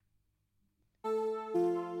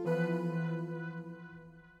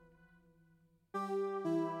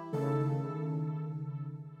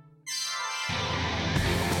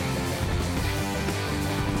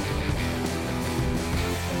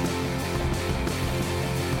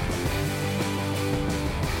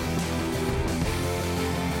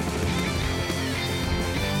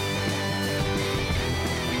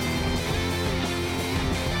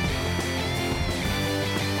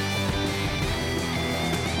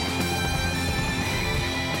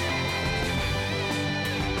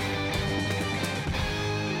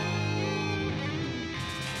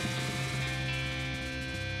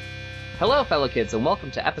Hello, fellow kids, and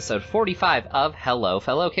welcome to episode 45 of Hello,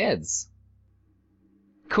 Fellow Kids.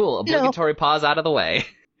 Cool, obligatory pause out of the way.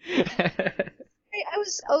 I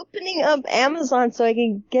was opening up Amazon so I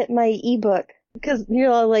could get my ebook. Because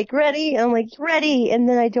you're all like, ready? I'm like, ready! And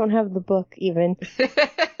then I don't have the book, even.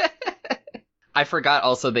 I forgot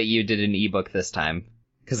also that you did an ebook this time.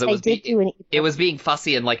 Because it was being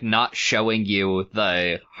fussy and, like, not showing you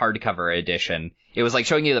the hardcover edition. It was, like,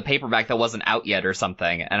 showing you the paperback that wasn't out yet or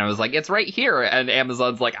something. And I was like, it's right here. And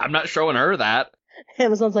Amazon's like, I'm not showing her that.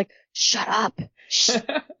 Amazon's like, shut up! Shh.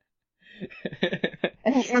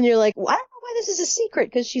 and you're like, well, I don't know why this is a secret,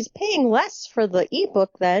 because she's paying less for the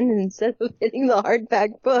ebook then, instead of getting the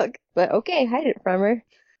hardback book. But okay, hide it from her.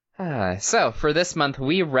 So, for this month,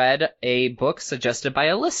 we read a book suggested by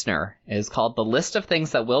a listener. It is called The List of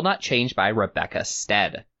Things That Will Not Change by Rebecca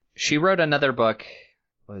Stead. She wrote another book,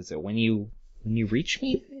 what is it, When You Reach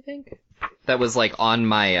Me, I think? That was, like, on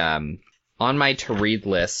my to-read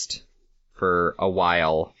list for a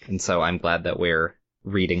while, and so I'm glad that we're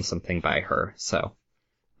reading something by her, so.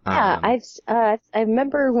 Yeah, I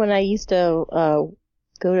remember when I used to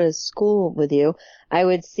go to school with you, I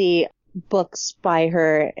would see books by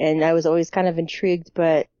her, and I was always kind of intrigued,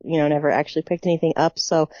 but, never actually picked anything up,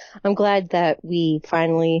 so I'm glad that we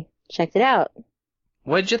finally checked it out.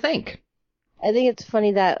 What'd you think? I think it's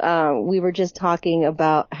funny that we were just talking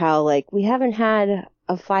about how, like, we haven't had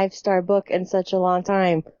a 5-star book in such a long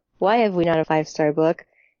time. Why have we not a 5-star book?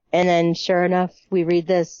 And then, sure enough, we read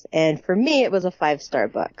this, and for me, it was a 5-star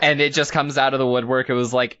book. And it just comes out of the woodwork. It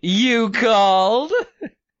was like, you called?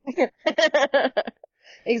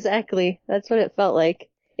 Exactly. That's what it felt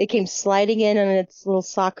like. It came sliding in on its little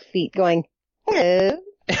sock feet going, hello.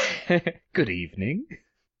 Good evening.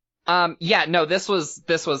 Yeah, no, this was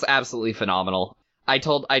absolutely phenomenal. I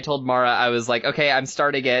told Mara, I was like, okay, I'm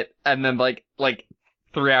starting it, and then like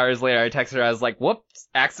 3 hours later, I texted her, I was like, whoops,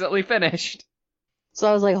 accidentally finished. So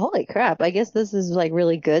I was like, holy crap, I guess this is like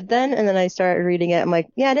really good then, and then I started reading it, I'm like,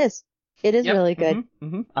 yeah, it is. It is really good.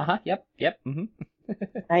 Yep.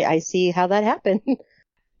 I see how that happened.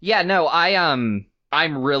 Yeah, no, I'm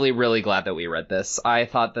really, really glad that we read this. I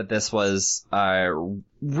thought that this was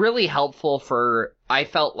really helpful I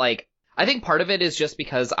think part of it is just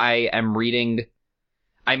because I'm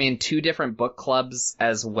in 2 different book clubs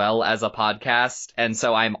as well as a podcast, and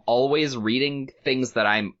so I'm always reading things that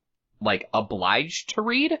I'm, like, obliged to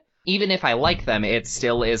read. Even if I like them, it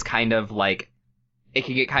still is kind of, like, it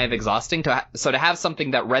can get kind of exhausting. So to have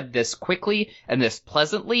something that read this quickly and this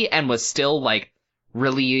pleasantly and was still, like,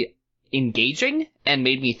 really engaging and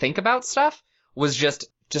made me think about stuff was just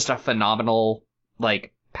a phenomenal,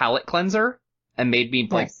 like, palate cleanser and made me,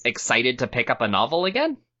 like, excited to pick up a novel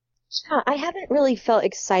again. Yeah, I haven't really felt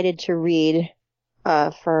excited to read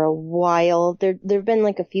for a while. There've been,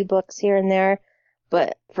 like, a few books here and there,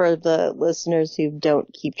 but for the listeners who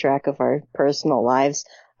don't keep track of our personal lives,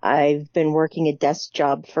 I've been working a desk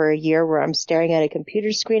job for a year where I'm staring at a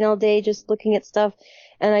computer screen all day just looking at stuff,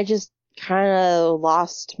 and I just kind of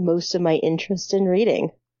lost most of my interest in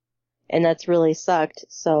reading. And that's really sucked.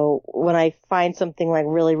 So when I find something like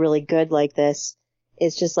really, really good like this,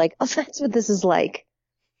 it's just like, oh, that's what this is like.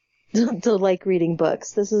 to like reading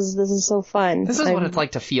books. This is so fun. This is what it's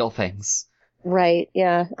like to feel things. Right,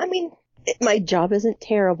 yeah. I mean, my job isn't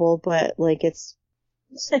terrible, but like if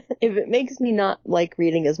it makes me not like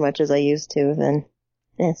reading as much as I used to, then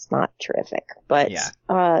it's not terrific. But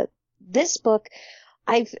yeah. This book,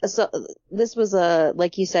 this was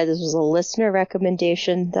like you said, this was a listener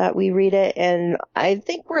recommendation that we read it, and I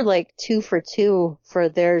think we're like 2 for 2 for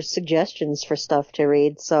their suggestions for stuff to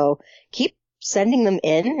read. So keep sending them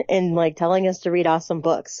in and like telling us to read awesome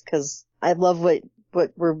books, because I love what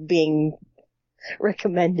we're being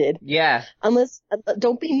recommended. Yeah. Unless,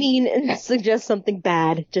 don't be mean and suggest something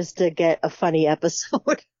bad just to get a funny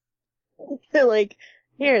episode. They're like,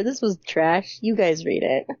 here, this was trash. You guys read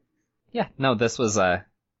it. Yeah, no, this was a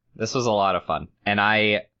lot of fun, and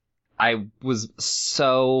I was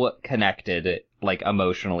so connected, like,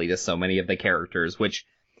 emotionally to so many of the characters, which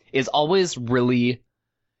is always really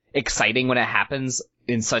exciting when it happens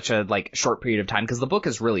in such a, like, short period of time, because the book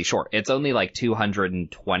is really short. It's only, like,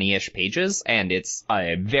 220-ish pages, and it's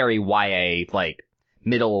a very YA, like,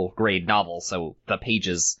 middle grade novel, so the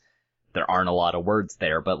pages, there aren't a lot of words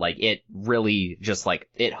there, but, like, it really just, like,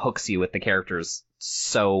 it hooks you with the characters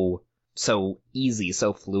so easy,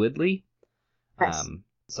 so fluidly. Yes.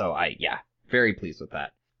 So very pleased with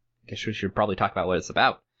that. Guess we should probably talk about what it's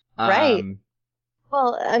about. Right.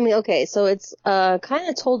 Well, I mean, okay, so it's kind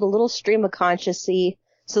of told a little stream of consciousness-y,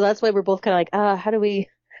 so that's why we're both kind of like, how do we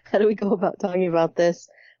go about talking about this?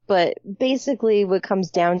 But basically what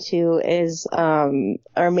comes down to is,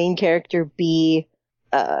 our main character, B,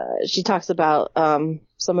 she talks about,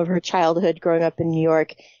 some of her childhood growing up in New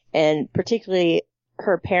York, and particularly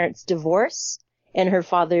her parents' divorce and her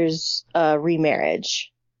father's,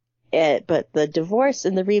 remarriage. But the divorce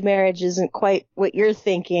and the remarriage isn't quite what you're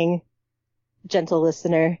thinking, gentle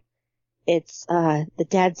listener. It's, the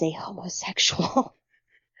dad's a homosexual.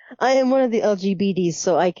 I am one of the LGBTs,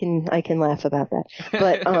 so I can laugh about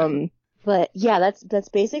that. But yeah, that's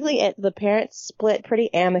basically it. The parents split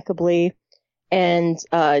pretty amicably and,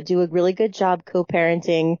 do a really good job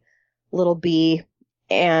co-parenting little B.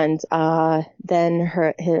 And, then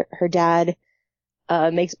her dad,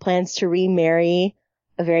 makes plans to remarry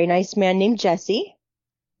a very nice man named Jesse.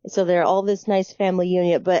 So they're all this nice family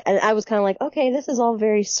unit, and I was kind of like, okay, this is all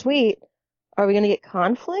very sweet. Are we going to get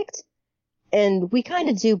conflict? And we kind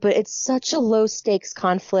of do, but it's such a low stakes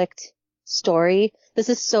conflict story. This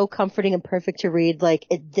is so comforting and perfect to read, like,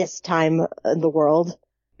 at this time in the world,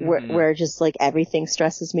 where just, like, everything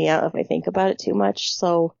stresses me out if I think about it too much.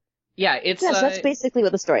 So, yeah, it's, that's basically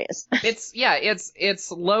what the story is.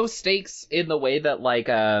 It's low stakes in the way that, like,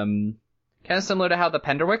 kind of similar to how the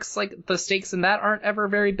Penderwicks, like, the stakes in that aren't ever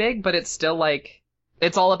very big, but it's still, like,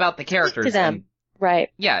 it's all about the characters. To them. Right.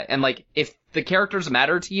 Yeah, and, like, if the characters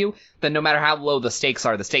matter to you, then no matter how low the stakes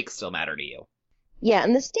are, the stakes still matter to you. Yeah,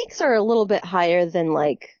 and the stakes are a little bit higher than,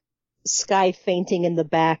 like, Skye fainting in the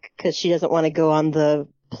back because she doesn't want to go on the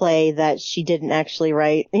play that she didn't actually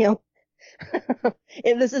write, you know?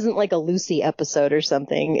 And this isn't like a Lucy episode or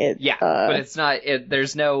something. But it's not,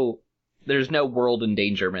 there's no world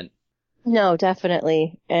endangerment. No,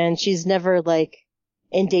 definitely. And she's never, like,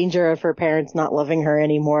 in danger of her parents not loving her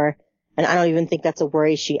anymore. And I don't even think that's a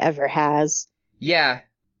worry she ever has. Yeah.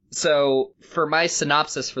 So, for my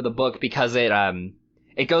synopsis for the book, because it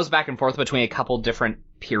goes back and forth between a couple different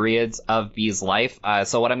periods of B's life,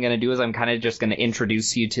 so what I'm going to do is I'm kind of just going to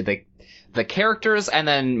introduce you to the characters, and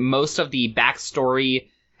then most of the backstory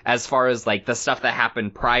as far as, like, the stuff that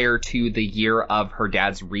happened prior to the year of her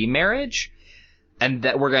dad's remarriage. And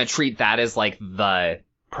that we're going to treat that as, like, the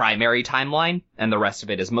primary timeline, and the rest of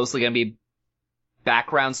it is mostly going to be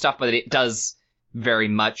background stuff, but it does very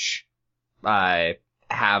much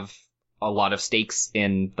have a lot of stakes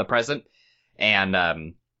in the present,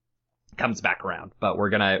 and comes back around. But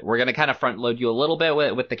we're gonna kind of front load you a little bit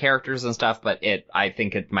with the characters and stuff, but I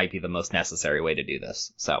think it might be the most necessary way to do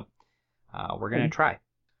this. So we're gonna try.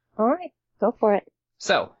 All right, go for it.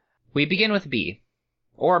 So we begin with B.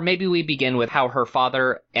 Or maybe we begin with how her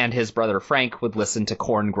father and his brother Frank would listen to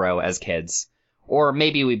corn grow as kids. Or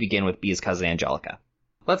maybe we begin with B's cousin Angelica.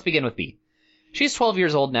 Let's begin with B. She's 12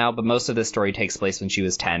 years old now, but most of this story takes place when she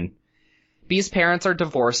was 10. B's parents are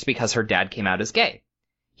divorced because her dad came out as gay.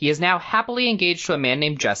 He is now happily engaged to a man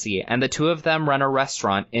named Jesse, and the two of them run a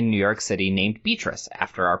restaurant in New York City named Beatrice,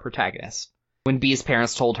 after our protagonist. When B's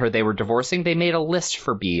parents told her they were divorcing, they made a list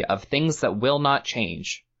for B of things that will not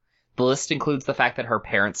change. The list includes the fact that her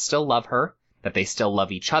parents still love her, that they still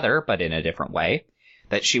love each other, but in a different way,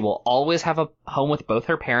 that she will always have a home with both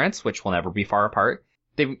her parents, which will never be far apart.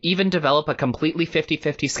 They even develop a completely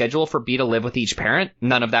 50-50 schedule for B to live with each parent,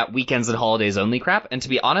 none of that weekends and holidays only crap, and to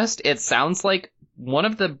be honest, it sounds like one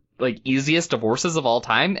of the, like, easiest divorces of all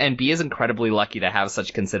time, and B is incredibly lucky to have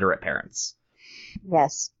such considerate parents.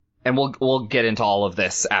 Yes. And we'll get into all of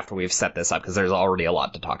this after we've set this up, because there's already a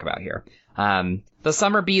lot to talk about here. The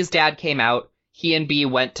summer B's dad came out, he and B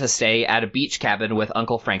went to stay at a beach cabin with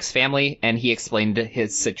Uncle Frank's family, and he explained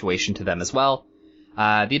his situation to them as well.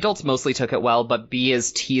 The adults mostly took it well, but B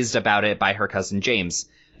is teased about it by her cousin James.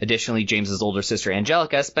 Additionally, James's older sister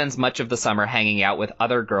Angelica spends much of the summer hanging out with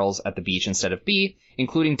other girls at the beach instead of B,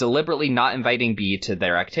 including deliberately not inviting B to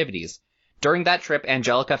their activities. During that trip,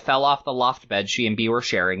 Angelica fell off the loft bed she and B were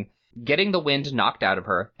sharing, getting the wind knocked out of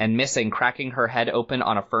her, and missing, cracking her head open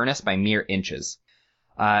on a furnace by mere inches.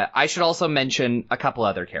 I should also mention a couple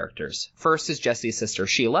other characters. First is Jesse's sister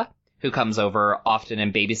Sheila, who comes over often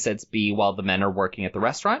and babysits B while the men are working at the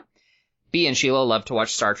restaurant. B and Sheila love to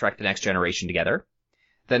watch Star Trek The Next Generation together.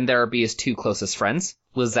 Then there are B's two closest friends,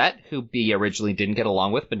 Lizette, who B originally didn't get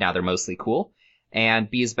along with, but now they're mostly cool, and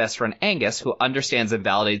B's best friend Angus, who understands and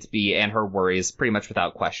validates B and her worries pretty much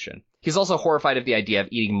without question. He's also horrified of the idea of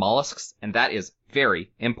eating mollusks, and that is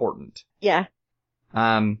very important. Yeah.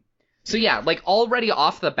 So yeah, like, already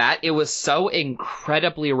off the bat, it was so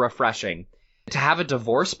incredibly refreshing to have a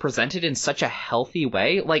divorce presented in such a healthy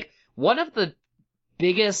way. Like, one of the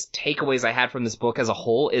biggest takeaways I had from this book as a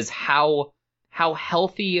whole is how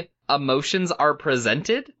healthy emotions are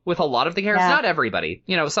presented with a lot of the characters. Yeah. Not everybody.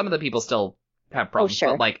 You know, some of the people still have problems, sure.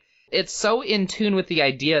 but, like, it's so in tune with the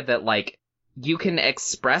idea that, like, you can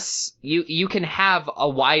express, you can have a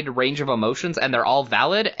wide range of emotions and they're all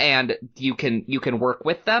valid, and you can work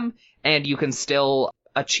with them, and you can still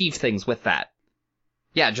achieve things with that.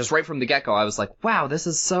 Yeah, just right from the get-go, I was like, wow, this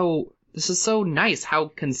is so nice how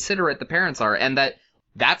considerate the parents are, and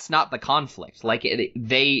that's not the conflict. Like,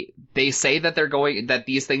 they say that that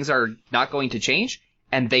these things are not going to change,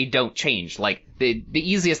 and they don't change. Like, the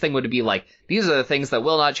easiest thing would be like, these are the things that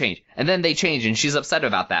will not change. And then they change, and she's upset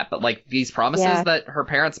about that. But, like, these promises that her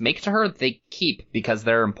parents make to her, they keep because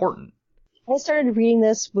they're important. I started reading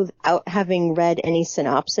this without having read any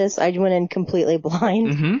synopsis. I went in completely blind.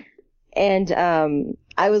 Mm-hmm. And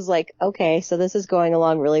I was like, okay, so this is going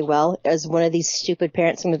along really well. As one of these stupid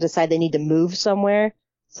parents going to decide they need to move somewhere,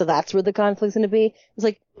 so that's where the conflict's going to be. It's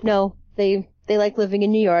like, no, they like living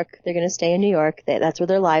in New York. They're going to stay in New York. That's where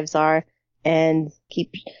their lives are, and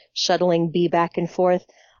keep shuttling B back and forth.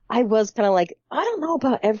 I was kind of like, I don't know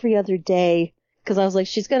about every other day, because I was like,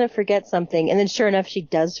 she's going to forget something. And then sure enough, she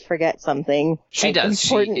does forget something. She does.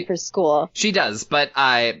 Important for school. She does, but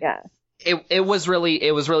it was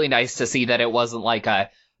really nice to see that it wasn't like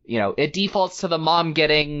it defaults to the mom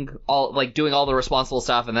getting doing all the responsible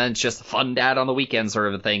stuff, and then it's just fun dad on the weekends sort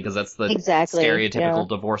of a thing, because that's the stereotypical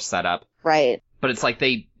divorce setup. Right. But it's like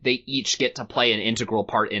they each get to play an integral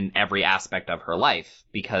part in every aspect of her life,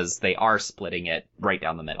 because they are splitting it right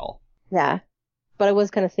down the middle. Yeah. But I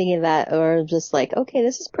was kind of thinking that, or just like, okay,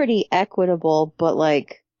 this is pretty equitable, but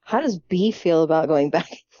like, how does B feel about going back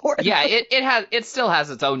and forth? Yeah, it still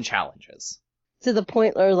has its own challenges. To the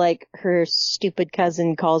point where, like, her stupid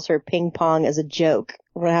cousin calls her ping pong as a joke,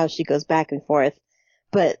 or how she goes back and forth.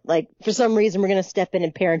 But, like, for some reason, we're going to step in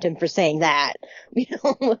and parent him for saying that. You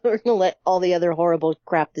know, we're going to let all the other horrible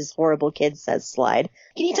crap this horrible kid says slide.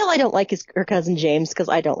 Can you tell I don't like her cousin James? Because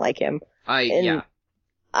I don't like him. Yeah.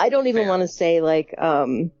 I don't even want to say, like,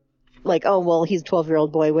 oh, well, he's a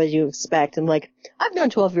 12-year-old boy. What did you expect? And, like, I've known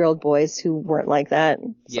 12-year-old boys who weren't like that.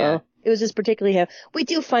 So yeah. It was just particularly we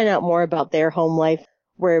do find out more about their home life,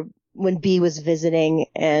 where when B was visiting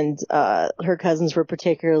and her cousins were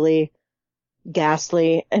particularly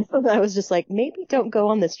ghastly, and I was just like, maybe don't go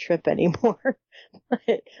on this trip anymore.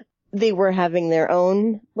 But they were having their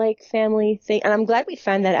own, like, family thing, and I'm glad we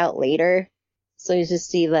found that out later. So you just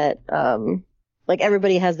see that like,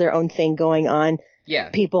 everybody has their own thing going on. Yeah.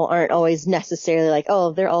 People aren't always necessarily like,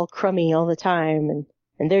 oh, they're all crummy all the time,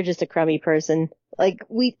 and they're just a crummy person. Like,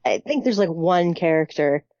 I think there's like one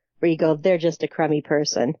character where you go, they're just a crummy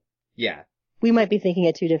person. Yeah. We might be thinking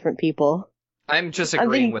of two different people. I'm just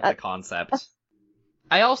agreeing with the concept.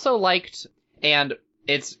 I also liked, and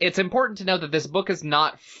it's important to note that this book is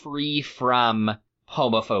not free from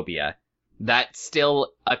homophobia. That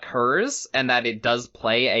still occurs, and that it does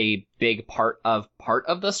play a big part of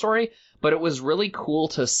the story, but it was really cool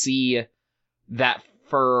to see that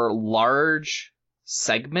for large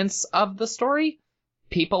segments of the story,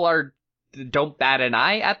 people don't bat an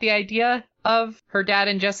eye at the idea of her dad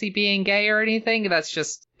and Jesse being gay or anything. It's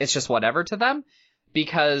just whatever to them,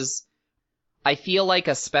 because I feel like,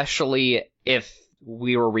 especially if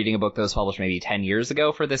we were reading a book that was published maybe 10 years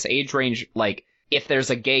ago for this age range, like, if there's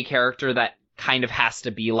a gay character, that kind of has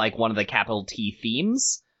to be like one of the capital T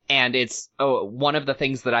themes. And it's one of the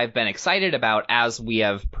things that I've been excited about as we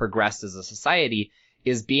have progressed as a society,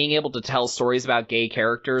 is being able to tell stories about gay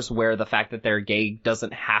characters where the fact that they're gay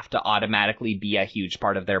doesn't have to automatically be a huge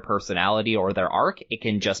part of their personality or their arc. It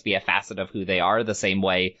can just be a facet of who they are, the same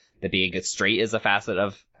way that being straight is a facet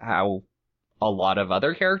of how a lot of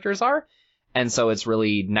other characters are. And so it's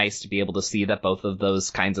really nice to be able to see that both of those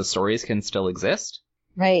kinds of stories can still exist.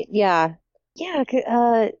 Right, yeah. Yeah,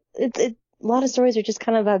 a lot of stories are just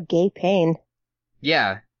kind of about gay pain.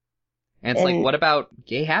 Yeah. And it's like, what about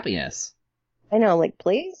gay happiness? I know, like,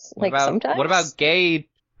 please? Sometimes? What about gay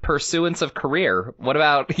pursuance of career? What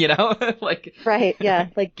about, like... Right, yeah.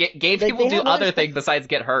 Like, gay people do other things besides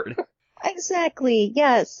get hurt. Exactly,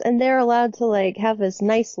 yes. And they're allowed to, like, have this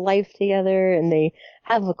nice life together, and they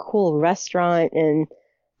have a cool restaurant, and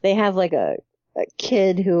they have, like, a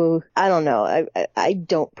kid who, I don't know, I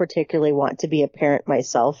don't particularly want to be a parent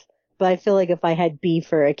myself, but I feel like if I had B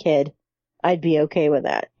for a kid, I'd be okay with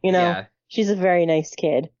that, Yeah. She's a very nice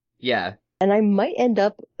kid. Yeah. And I might end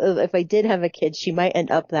up, if I did have a kid, she might end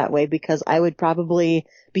up that way, because I would probably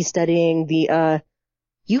be studying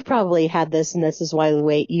you probably had this, and this is why the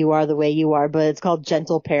way you are, but it's called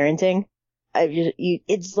gentle parenting.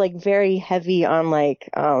 It's like very heavy on like,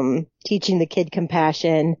 teaching the kid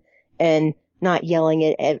compassion and not yelling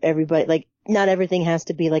at everybody. Like, not everything has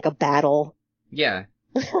to be like a battle. Yeah.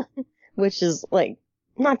 Which is like,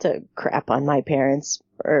 not to crap on my parents,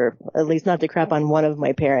 or at least not to crap on one of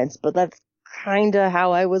my parents, but that's kind of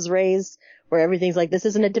how I was raised, where everything's like, this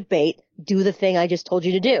isn't a debate, do the thing I just told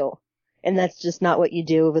you to do. And that's just not what you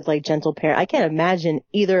do with like gentle parent. I can't imagine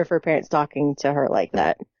either of her parents talking to her like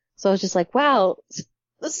that. So I was just like, wow,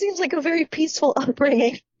 this seems like a very peaceful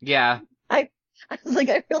upbringing. Yeah. I was like,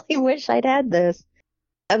 I really wish I'd had this.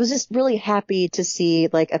 I was just really happy to see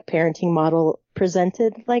like a parenting model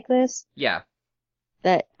presented like this. Yeah.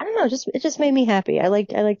 That, I don't know, it just made me happy. I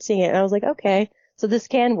liked seeing it, and I was like, okay, so this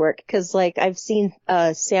can work, because like I've seen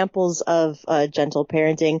samples of gentle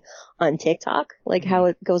parenting on TikTok, like how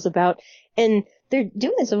it goes about, and they're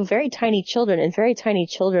doing this with very tiny children, and very tiny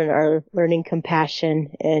children are learning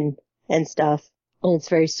compassion and stuff, and it's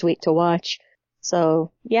very sweet to watch.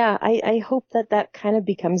 So yeah, I hope that kind of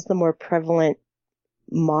becomes the more prevalent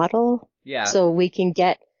model. Yeah. So we can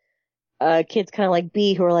get kids kind of like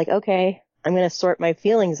B who are like, okay, I'm going to sort my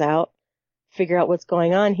feelings out, figure out what's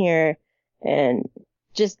going on here, and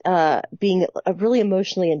just being really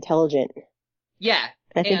emotionally intelligent. Yeah.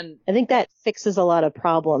 I think that fixes a lot of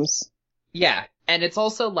problems. Yeah. And it's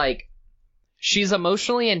also like, she's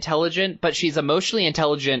emotionally intelligent, but she's emotionally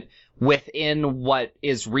intelligent within what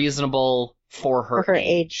is reasonable for her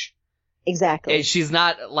age. Exactly. She's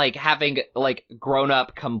not like having like grown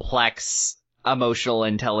up complex emotional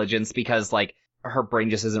intelligence, because like her brain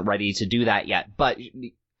just isn't ready to do that yet. But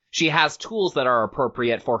she has tools that are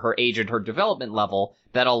appropriate for her age and her development level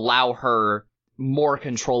that allow her more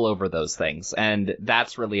control over those things. And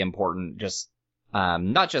that's really important, just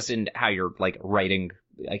not just in how you're like writing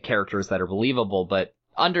characters that are believable, but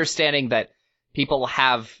understanding that people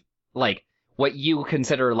have like what you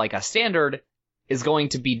consider like a standard is going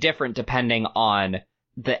to be different depending on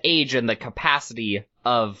the age and the capacity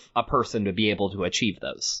of a person to be able to achieve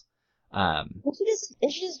those.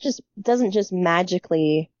 She just doesn't just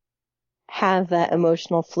magically have that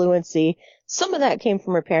emotional fluency. Some of that came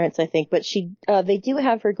from her parents, I think, but they do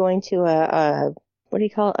have her going to what do you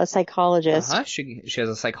call it? A psychologist. She has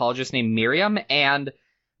a psychologist named Miriam, and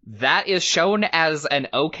that is shown as an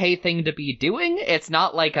okay thing to be doing. It's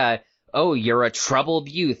not like oh, you're a troubled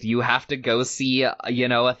youth, you have to go see,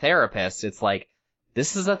 a therapist. It's like,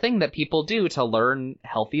 this is a thing that people do to learn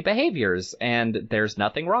healthy behaviors, and there's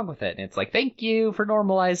nothing wrong with it. And it's like, thank you for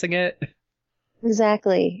normalizing it.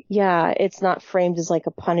 Exactly. Yeah, it's not framed as like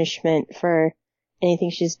a punishment for anything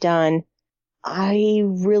she's done. I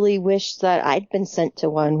really wish that I'd been sent to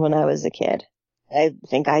one when I was a kid. I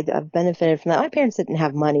think I've benefited from that. My parents didn't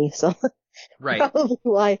have money, so right. Probably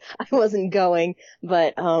why I wasn't going.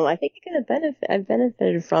 But I think I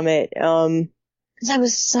benefited from it. Because I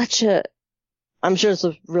was I'm sure this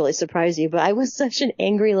will really surprise you, but I was such an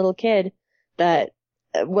angry little kid that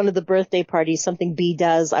at one of the birthday parties, something B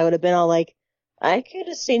does, I would have been all like, I could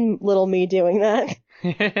have seen little me doing that.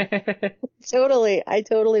 I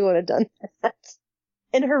totally would have done that.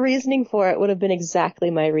 And her reasoning for it would have been exactly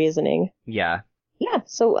my reasoning. Yeah. Yeah,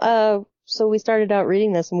 so we started out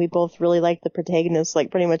reading this, and we both really liked the protagonist,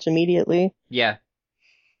 like, pretty much immediately. Yeah.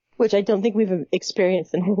 Which I don't think we've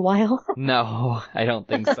experienced in a while. No, I don't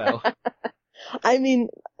think so. I mean,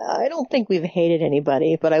 I don't think we've hated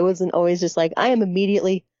anybody, but I wasn't always just like, I'm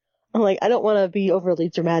like, I don't want to be overly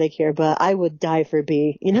dramatic here, but I would die for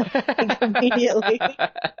B, like, immediately.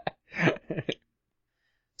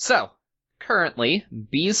 So, currently,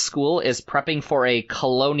 B's school is prepping for a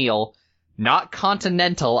colonial, not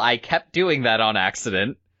continental, I kept doing that on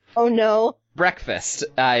accident. Oh no. Breakfast.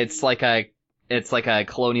 It's like a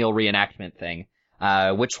colonial reenactment thing,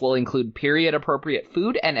 which will include period-appropriate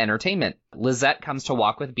food and entertainment. Lizette comes to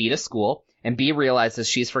walk with B to school, and B realizes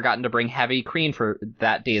she's forgotten to bring heavy cream for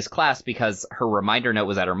that day's class because her reminder note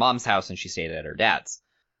was at her mom's house and she stayed at her dad's.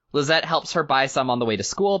 Lizette helps her buy some on the way to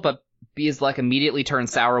school, but B's luck immediately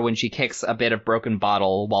turns sour when she kicks a bit of broken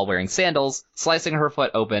bottle while wearing sandals, slicing her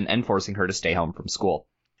foot open and forcing her to stay home from school.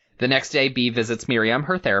 The next day, B visits Miriam,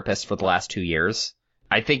 her therapist for the last 2 years.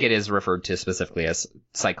 I think it is referred to specifically as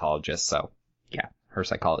psychologist, so yeah, her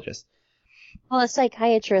psychologist. Well, a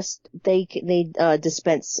psychiatrist, they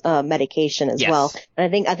dispense medication as well.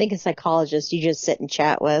 And I think a psychologist you just sit and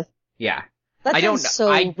chat with. Yeah. That sounds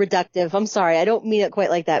reductive. I'm sorry. I don't mean it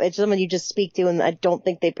quite like that. It's someone you just speak to, and I don't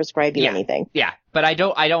think they prescribe you anything. Yeah, but I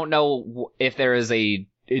don't know if there is a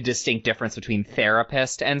distinct difference between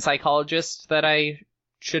therapist and psychologist that I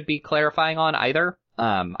should be clarifying on either.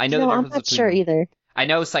 I know I'm not sure either. I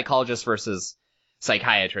know psychologist versus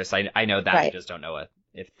psychiatrist. I know that. Right. I just don't know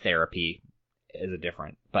if therapy is a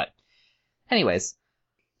different. But anyways,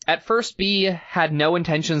 At first, Bee had no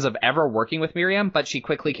intentions of ever working with Miriam, but she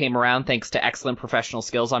quickly came around thanks to excellent professional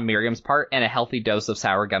skills on Miriam's part and a healthy dose of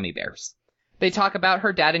sour gummy bears. They talk about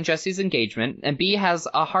her dad and Jesse's engagement, and Bee has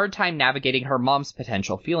a hard time navigating her mom's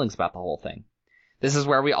potential feelings about the whole thing. This is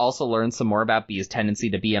where we also learn some more about Bee's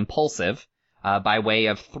tendency to be impulsive, by way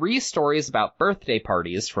of 3 stories about birthday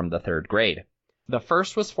parties from the 3rd grade. The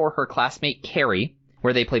first was for her classmate Carrie,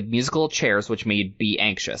 where they played musical chairs, which made Bee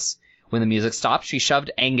anxious. When the music stopped, she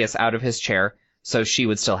shoved Angus out of his chair so she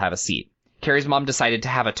would still have a seat. Carrie's mom decided to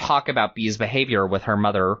have a talk about Bee's behavior with her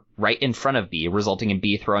mother right in front of Bee, resulting in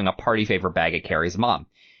Bee throwing a party favor bag at Carrie's mom.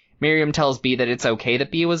 Miriam tells Bee that it's okay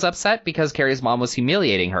that Bee was upset because Carrie's mom was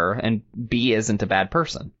humiliating her, and Bee isn't a bad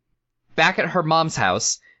person. Back at her mom's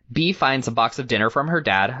house, Bee finds a box of dinner from her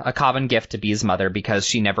dad, a common gift to Bee's mother because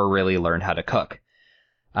she never really learned how to cook.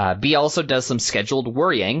 Bee also does some scheduled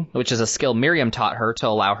worrying, which is a skill Miriam taught her to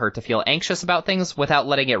allow her to feel anxious about things without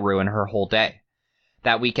letting it ruin her whole day.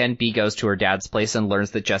 That weekend, Bee goes to her dad's place and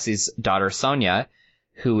learns that Jesse's daughter Sonia,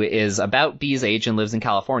 who is about Bee's age and lives in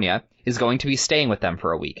California, is going to be staying with them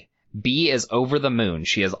for a week. Bee is over the moon.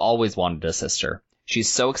 She has always wanted a sister. She's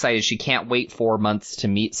so excited she can't wait 4 months to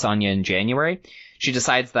meet Sonia in January. She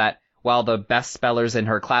decides that while the best spellers in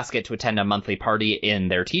her class get to attend a monthly party in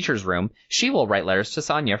their teacher's room, she will write letters to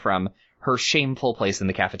Sonia from her shameful place in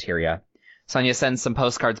the cafeteria. Sonia sends some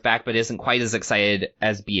postcards back but isn't quite as excited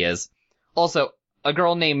as Bee is. Also, a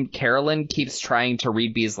girl named Carolyn keeps trying to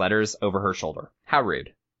read Bee's letters over her shoulder. How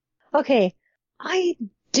rude. Okay, I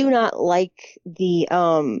do not like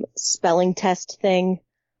the spelling test thing.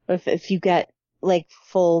 If you get like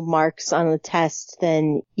full marks on the test,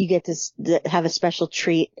 then you get to have a special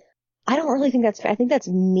treat. I don't really think that's fair. I think that's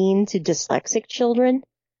mean to dyslexic children.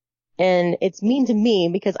 And it's mean to me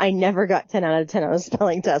because I never got 10 out of 10 on a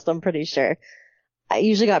spelling test, I'm pretty sure. I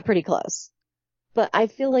usually got pretty close. But I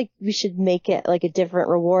feel like we should make it like a different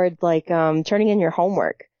reward, like turning in your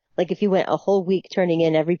homework. Like if you went a whole week turning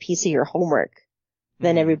in every piece of your homework,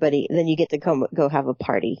 then then you get to go have a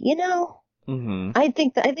party, you know? Mm-hmm. I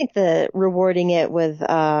think the rewarding it with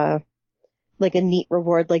like a neat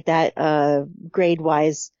reward like that, grade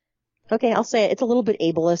wise. Okay, I'll say it. It's a little bit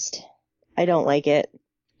ableist. I don't like it.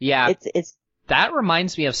 Yeah. It's that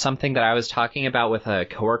reminds me of something that I was talking about with a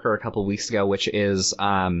coworker a couple weeks ago, which is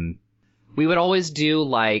we would always do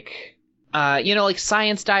like like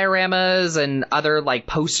science dioramas and other like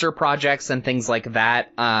poster projects and things like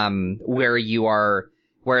that, where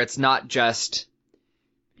it's not just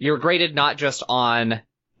you're graded not just on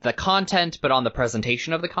the content but on the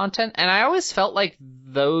presentation of the content. And I always felt like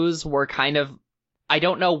those were kind of, I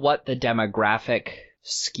don't know what the demographic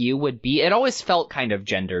skew would be. It always felt kind of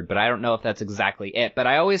gendered, but I don't know if that's exactly it. But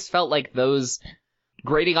I always felt like those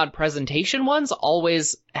grading on presentation ones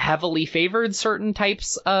always heavily favored certain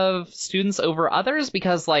types of students over others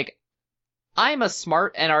because, like, I'm a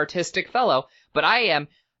smart and artistic fellow, but I am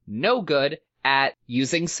no good at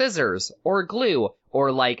using scissors or glue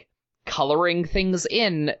or, like, coloring things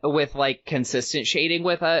in with, like, consistent shading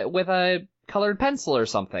with a colored pencil or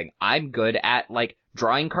something. I'm good at, like,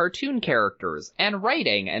 drawing cartoon characters and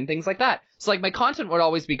writing and things like that. So, like, my content would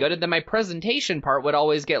always be good, and then my presentation part would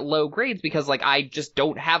always get low grades because, like, I just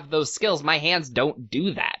don't have those skills. My hands don't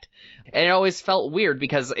do that. And it always felt weird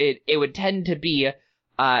because it would tend to be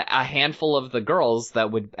a handful of the girls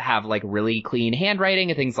that would have, like, really clean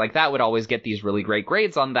handwriting and things like that would always get these really great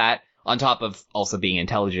grades on that, on top of also being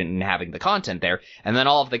intelligent and having the content there. And then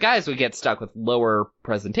all of the guys would get stuck with lower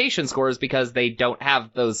presentation scores because they don't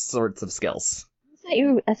have those sorts of skills.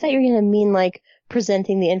 I thought you were gonna mean like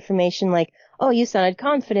presenting the information like, oh, you sounded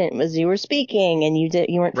confident as you were speaking and you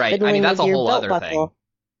weren't right. fiddling I mean, that's with a your whole belt other buckle. thing.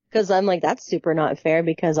 Because I'm like, that's super not fair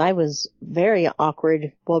because I was very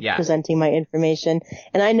awkward while presenting my information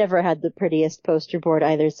and I never had the prettiest poster board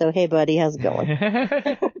either. So hey, buddy, how's it going?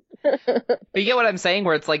 But you get what I'm saying,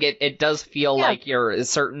 where it's like it does feel like your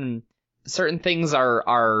certain things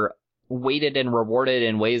are weighted and rewarded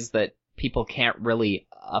in ways that people can't really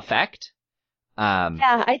affect.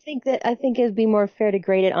 I think it'd be more fair to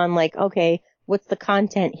grade it on like, okay, what's the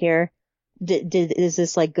content here? Is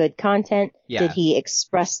this like good content? Yeah. Did he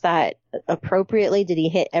express that appropriately? Did he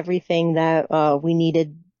hit everything that we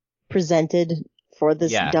needed presented for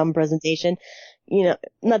this dumb presentation? You know,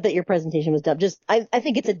 not that your presentation was dumb. Just I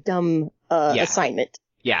think it's a dumb assignment.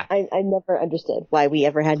 Yeah. I never understood why we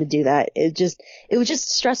ever had to do that. It would just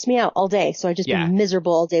stress me out all day. So I'd just be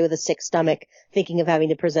miserable all day with a sick stomach thinking of having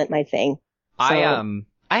to present my thing. So,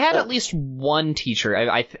 I had at least one teacher.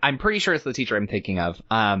 I'm pretty sure it's the teacher I'm thinking of.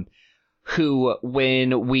 Who,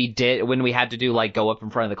 when we had to do like go up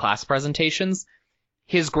in front of the class presentations,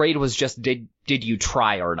 his grade was just did you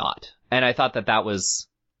try or not? And I thought that was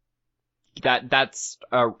that's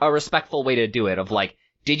a respectful way to do it, of like,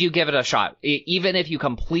 did you give it a shot? Even if you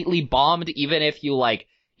completely bombed, even if you like,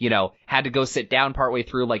 had to go sit down partway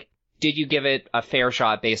through, like, did you give it a fair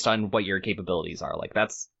shot based on what your capabilities are? Like,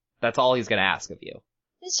 that's all he's gonna ask of you.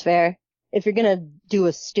 It's fair. If you're gonna do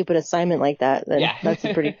a stupid assignment like that, then that's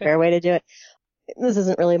a pretty fair way to do it. This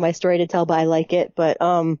isn't really my story to tell, but I like it. But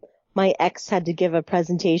my ex had to give a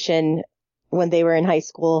presentation when they were in high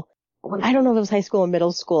school. I don't know if it was high school or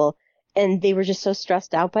middle school, and they were just so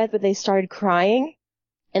stressed out by it, but they started crying.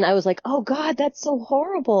 And I was like, oh God, that's so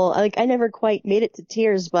horrible. Like, I never quite made it to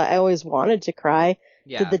tears, but I always wanted to cry.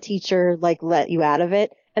 Yeah. Did the teacher, like, let you out of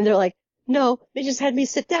it? And they're like, no, they just had me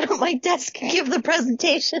sit down at my desk and give the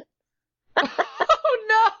presentation. Oh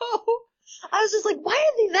no! I was just like, why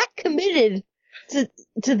are they that committed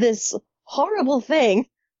to this horrible thing?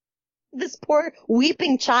 This poor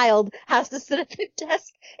weeping child has to sit at their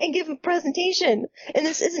desk and give a presentation. And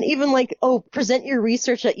this isn't even like, oh, present your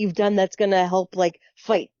research that you've done that's gonna help, like,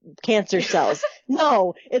 fight cancer cells.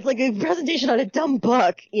 No, it's like a presentation on a dumb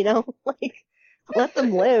book, Like, let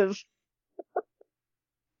them live.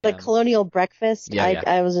 The colonial breakfast,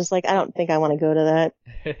 I was just like, I don't think I want to go to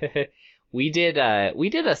that. We did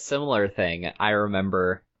a similar thing. I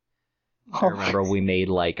remember we made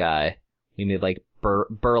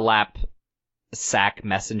burlap sack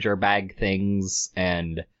messenger bag things,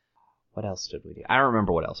 and what else did we do? I don't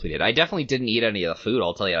remember what else we did. I definitely didn't eat any of the food,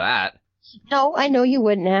 I'll tell you that. No, I know you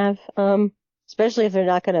wouldn't have. Especially if they're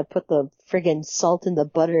not gonna put the friggin' salt in the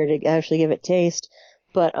butter to actually give it taste.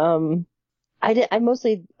 But, I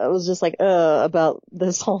was just like, about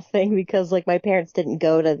this whole thing because, like, my parents didn't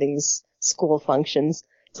go to these school functions.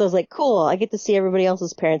 So I was like, cool, I get to see everybody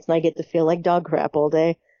else's parents and I get to feel like dog crap all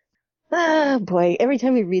day. Ah, boy, every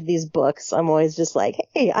time we read these books, I'm always just like,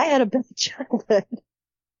 hey, I had a bad childhood.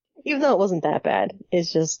 Even though it wasn't that bad.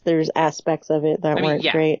 It's just, there's aspects of it that weren't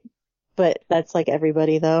great. But that's like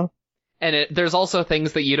everybody, though. And there's also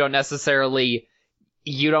things that you don't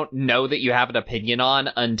know that you have an opinion on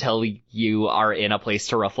until you are in a place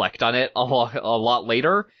to reflect on it a lot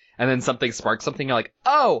later. And then something sparks something, you're like,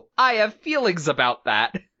 oh, I have feelings about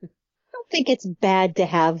that. I don't think it's bad to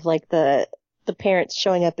have, like, the parents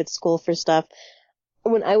showing up at school for stuff.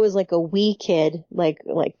 When I was, like, a wee kid, like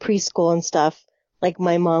preschool and stuff, like,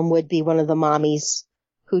 my mom would be one of the mommies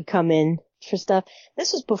who'd come in for stuff.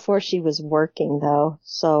 This was before she was working, though.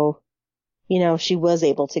 So, she was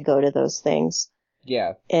able to go to those things.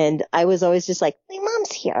 Yeah. And I was always just like, my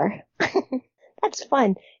mom's here. That's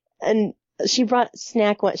fun. And she brought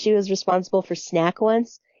snack once. She was responsible for snack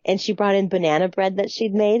once, and she brought in banana bread that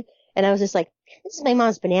she'd made. And I was just like, this is my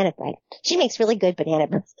mom's banana bread. She makes really good banana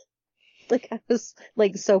bread. Like, I was,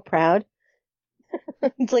 like, so proud.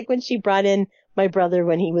 It's like when she brought in my brother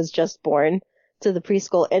when he was just born to the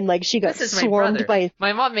preschool, and, like, she got swarmed by...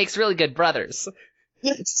 My mom makes really good brothers.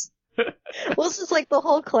 Yes. Well, this is like the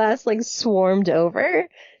whole class, like, swarmed over.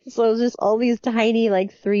 So it was just all these tiny,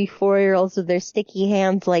 like, 3-4-year-olds with their sticky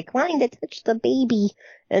hands, like, wanting to touch the baby.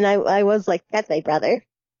 And I was like, that's my brother.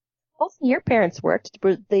 Both of your parents worked,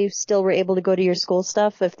 but they still were able to go to your school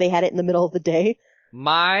stuff if they had it in the middle of the day.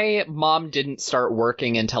 My mom didn't start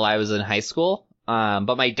working until I was in high school.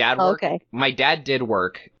 But my dad worked. Okay. My dad did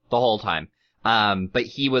work the whole time. But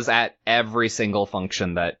he was at every single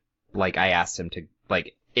function that, like, I asked him to,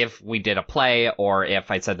 like, if we did a play or if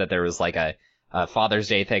I said that there was, like, a Father's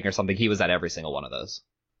Day thing or something, he was at every single one of those.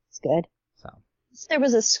 It's good. So there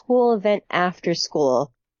was a school event after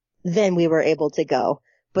school, then we were able to go.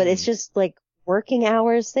 But it's just, like, working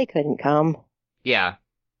hours, they couldn't come. Yeah.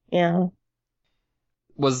 Yeah.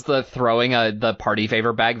 Was the throwing the party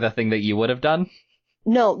favor bag the thing that you would have done?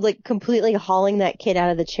 No, like, completely hauling that kid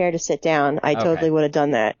out of the chair to sit down. I totally would have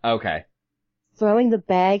done that. Okay. Throwing the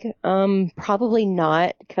bag? Probably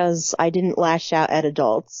not, because I didn't lash out at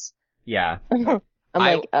adults. Yeah. You're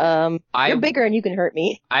bigger and you can hurt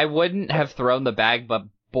me. I wouldn't have thrown the bag, but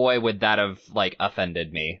boy, would that have, like,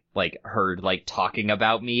 offended me. Like, her, like, talking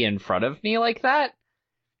about me in front of me like that.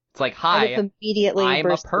 It's like, hi, I'm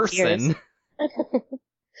a person.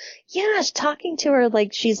 Yeah, talking to her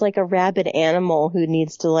like she's like a rabid animal who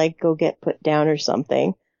needs to, like, go get put down or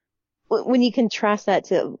something. When you contrast that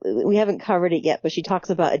to, we haven't covered it yet, but she talks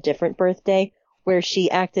about a different birthday where she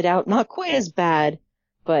acted out, not quite as bad,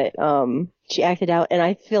 but she acted out, and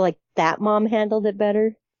I feel like that mom handled it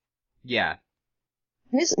better. Yeah.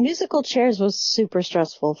 Musical chairs was super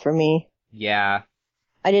stressful for me. Yeah.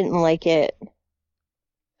 I didn't like it.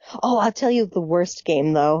 Oh, I'll tell you the worst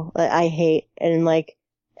game, though, that I hate, and, like,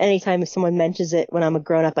 anytime someone mentions it when I'm a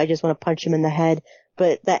grown-up, I just want to punch him in the head.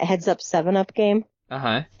 but that Heads Up 7-Up game,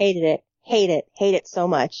 Uh-huh. hated it. Hate it so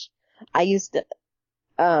much. I used to,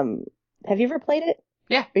 have you ever played it?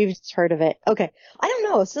 Yeah. Or you've just heard of it? Okay. I don't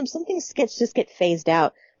know. Some things just get phased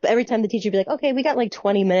out. But every time the teacher would be like, okay, we got like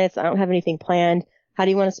 20 minutes. I don't have anything planned. How do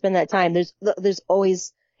you want to spend that time? It was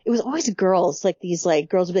always girls, like these like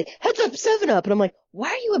girls would be like, Heads Up 7-Up. And I'm like, why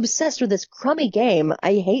are you obsessed with this crummy game?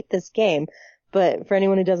 I hate this game. But for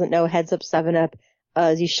anyone who doesn't know, Heads Up 7-Up,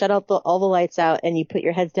 you shut out all the lights out and you put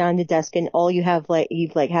your heads down on the desk and all you have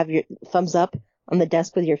have your thumbs up on the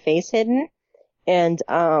desk with your face hidden. And,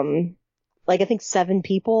 I think 7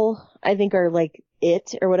 people, are like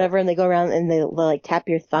it or whatever. And they go around and they'll like tap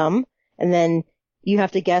your thumb. And then you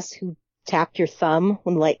have to guess who tapped your thumb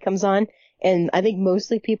when the light comes on. And I think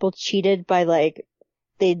mostly people cheated by like,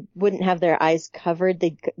 they wouldn't have their eyes covered.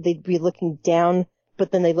 They'd be looking down,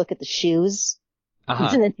 but then they look at the shoes. Uh-huh.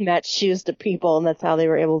 And then match shoes to people, and that's how they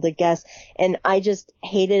were able to guess. And I just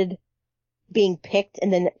hated being picked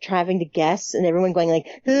and then having to guess, and everyone going like,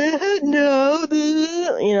 no,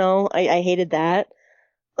 I hated that.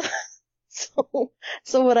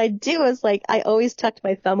 So what I'd do is like, I always tucked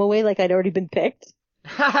my thumb away like I'd already been picked.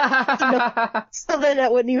 So then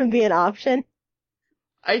that wouldn't even be an option.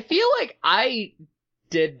 I feel like I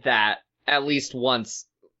did that at least once,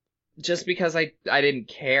 just because I didn't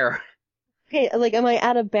care. Okay, like, am I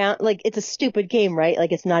out of bounds? Like, it's a stupid game, right?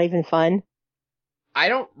 Like, it's not even fun. I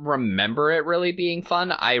don't remember it really being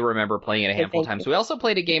fun. I remember playing it a handful of times. We also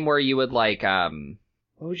played a game where you would, like, what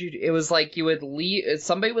would you do? It was like you would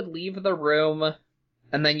somebody would leave the room,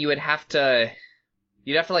 and then you'd have to,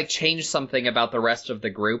 like, change something about the rest of the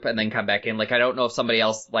group and then come back in. Like, I don't know if somebody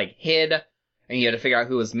else, like, hid, and you had to figure out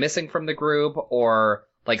who was missing from the group, or,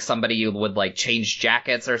 like, somebody would, like, change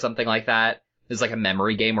jackets or something like that. It was like a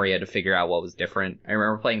memory game where you had to figure out what was different. I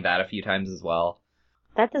remember playing that a few times as well.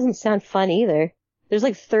 That doesn't sound fun either. There's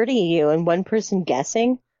like 30 of you and one person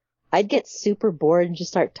guessing. I'd get super bored and just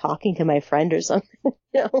start talking to my friend or something.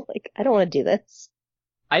 Like, I don't want to do this.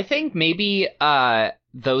 I think maybe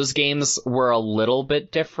those games were a little bit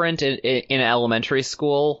different in elementary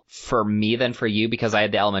school for me than for you, because I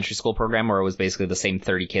had the elementary school program where it was basically the same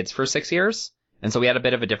 30 kids for 6 years. And so we had a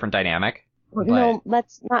bit of a different dynamic. No,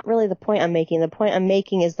 that's not really the point I'm making. The point I'm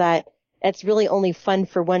making is that it's really only fun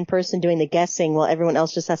for one person doing the guessing while everyone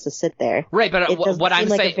else just has to sit there. Right, but what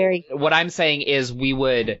I'm saying is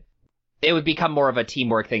it would become more of a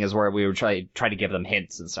teamwork thing, is where we would try to give them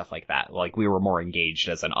hints and stuff like that. Like, we were more engaged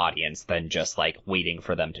as an audience than just like waiting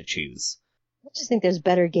for them to choose. I just think there's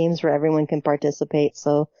better games where everyone can participate,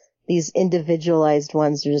 so these individualized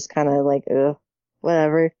ones are just kind of like,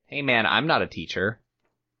 whatever. Hey man, I'm not a teacher.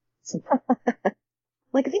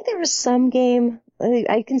 Like, I think there was some game,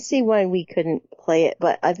 I can see why we couldn't play it,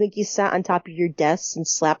 but I think you sat on top of your desk and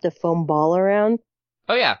slapped a foam ball around.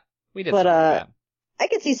 Oh yeah, we did something like that. I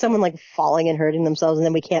could see someone like falling and hurting themselves and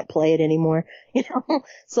then we can't play it anymore,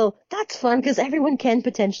 So that's fun because everyone can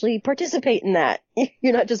potentially participate in that.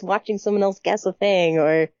 You're not just watching someone else guess a thing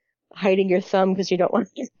or hiding your thumb because you don't want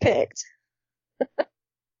to get picked.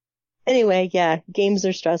 Anyway, yeah, games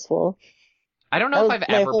are stressful. I don't know if I've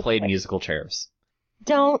ever played musical chairs.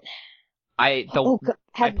 Don't. Have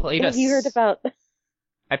you heard about?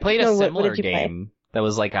 I played a similar game that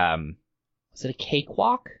was like, was it a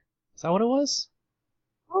cakewalk? Is that what it was?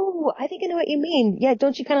 Oh, I think I know what you mean. Yeah,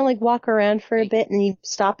 don't you kind of like walk around for a bit and you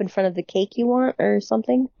stop in front of the cake you want or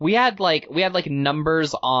something? We had like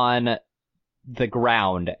numbers on the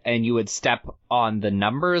ground, and you would step on the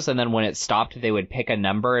numbers, and then when it stopped, they would pick a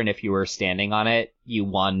number, and if you were standing on it, you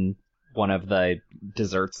won one of the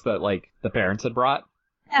desserts that like the parents had brought.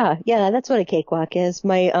 Yeah, that's what a cakewalk is.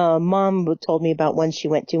 My mom told me about one she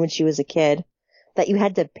went to when she was a kid that you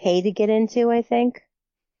had to pay to get into, I think.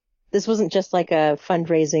 This wasn't just like a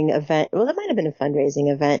fundraising event. Well, it might have been a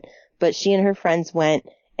fundraising event, but she and her friends went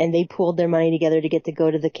and they pooled their money together to get to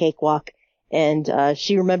go to the cakewalk. And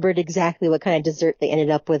she remembered exactly what kind of dessert they ended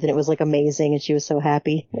up with, and it was like amazing, and she was so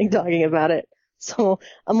happy like talking about it. So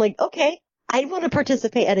I'm like, okay, I want to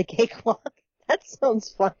participate at a cakewalk. That sounds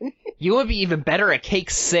fun. You would be even better at cake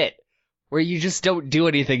sit, where you just don't do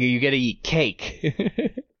anything and you get to eat cake.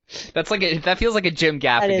 That feels like a Jim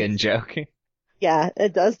Gaffigan joke. Yeah,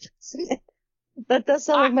 it does. That does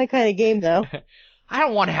sound like my kind of game, though. I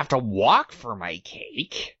don't want to have to walk for my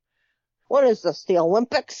cake. What is this, the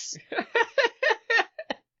Olympics?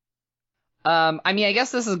 I mean, I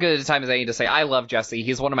guess this is as good a time as any to say I love Jesse.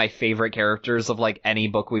 He's one of my favorite characters of like any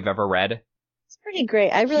book we've ever read. It's pretty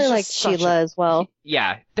great. I really like Sheila as well.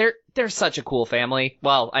 Yeah, they're such a cool family.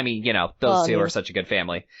 Well, I mean, those two are such a good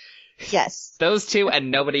family. Yes. Those two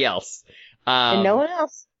and nobody else. And no one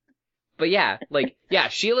else. But yeah, like, yeah,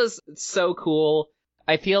 Sheila's so cool.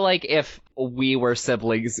 I feel like if we were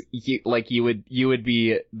siblings, you would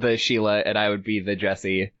be the Sheila and I would be the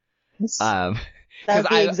Jessie. That would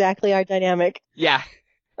be exactly our dynamic. Yeah.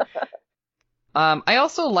 I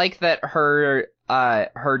also like that her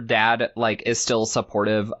dad, like, is still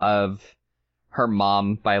supportive of her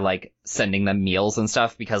mom by, like, sending them meals and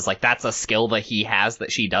stuff, because, like, that's a skill that he has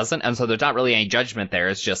that she doesn't, and so there's not really any judgment there.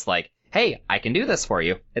 It's just like, hey, I can do this for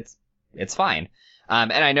you. It's fine.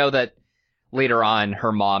 And I know that later on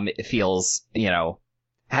her mom feels,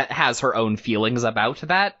 has her own feelings about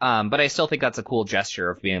that, but I still think that's a cool gesture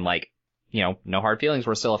of being like, no hard feelings,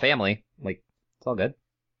 we're still a family. Like, it's all good.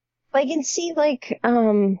 I can see, like,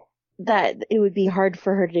 that it would be hard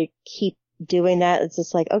for her to keep doing that. It's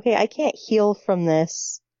just like, okay, I can't heal from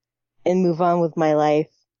this and move on with my life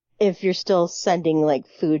if you're still sending, like,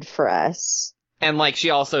 food for us. And, like, she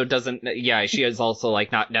also doesn't, she is also,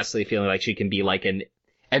 like, not necessarily feeling like she can be, like, an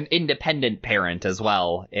independent parent as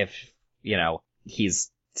well if, he's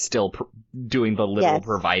still doing the literal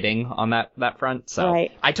providing on that front. So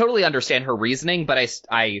right. I totally understand her reasoning, but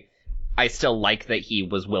I still like that he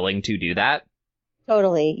was willing to do that.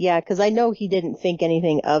 Totally, yeah, because I know he didn't think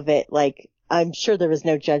anything of it. Like, I'm sure there was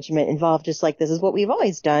no judgment involved, just like, this is what we've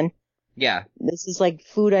always done. Yeah. This is, like,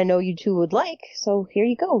 food I know you two would like, so here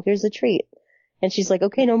you go, here's a treat. And she's like,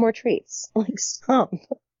 okay, no more treats. Like, stop.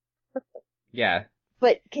 Yeah.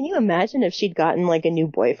 But can you imagine if she'd gotten, like, a new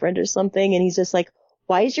boyfriend or something, and he's just like,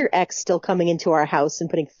 why is your ex still coming into our house and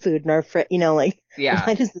putting food in our fridge? Yeah.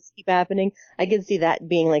 Why does this keep happening? I can see that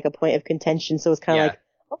being, like, a point of contention, so it's kind of like,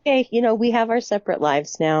 okay, we have our separate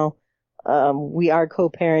lives now. We are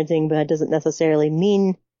co-parenting, but that doesn't necessarily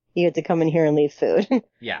mean you have to come in here and leave food.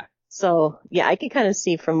 Yeah. So, yeah, I could kind of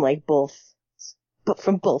see from, like,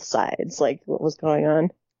 from both sides, like, what was going on.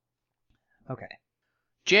 Okay.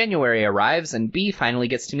 January arrives, and Bee finally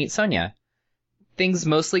gets to meet Sonia. Things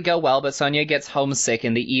mostly go well, but Sonia gets homesick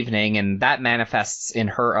in the evening, and that manifests in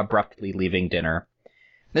her abruptly leaving dinner.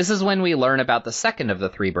 This is when we learn about the second of the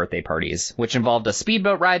 3 birthday parties, which involved a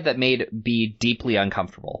speedboat ride that made Bee deeply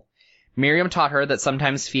uncomfortable. Miriam taught her that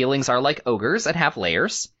sometimes feelings are like ogres and have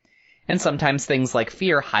layers, and sometimes things like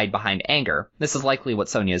fear hide behind anger. This is likely what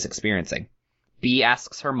Sonia is experiencing. Bee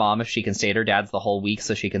asks her mom if she can stay at her dad's the whole week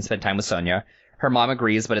so she can spend time with Sonia. Her mom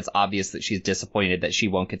agrees, but it's obvious that she's disappointed that she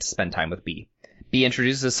won't get to spend time with Bee. Bee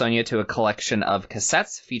introduces Sonia to a collection of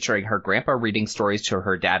cassettes featuring her grandpa reading stories to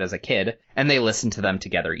her dad as a kid, and they listen to them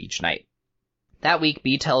together each night. That week,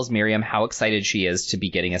 Bee tells Miriam how excited she is to be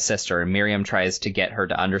getting a sister, and Miriam tries to get her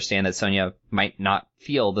to understand that Sonia might not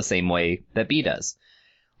feel the same way that Bee does.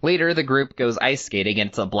 Later, the group goes ice skating, and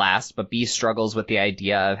it's a blast, but Bee struggles with the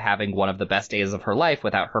idea of having one of the best days of her life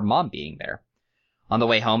without her mom being there. On the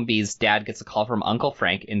way home, Bee's dad gets a call from Uncle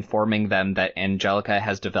Frank informing them that Angelica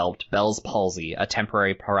has developed Bell's palsy, a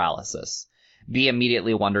temporary paralysis. Bee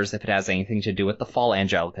immediately wonders if it has anything to do with the fall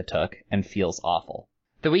Angelica took, and feels awful.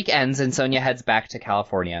 The week ends, and Sonia heads back to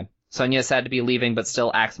California. Sonia is sad to be leaving, but still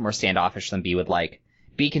acts more standoffish than Bee would like.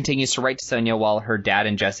 Bee continues to write to Sonia while her dad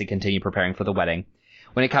and Jesse continue preparing for the wedding.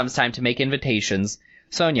 When it comes time to make invitations,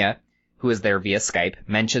 Sonia, who is there via Skype,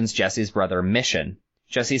 mentions Jesse's brother, Mission.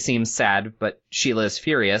 Jesse seems sad, but Sheila is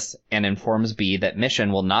furious and informs Bee that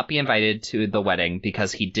Mission will not be invited to the wedding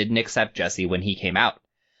because he didn't accept Jesse when he came out.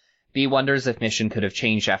 Bee wonders if Mission could have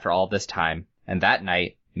changed after all this time, and that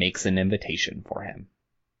night makes an invitation for him.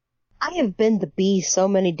 I have been the Bee so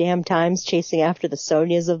many damn times chasing after the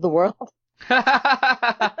Sonias of the world.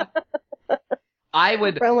 I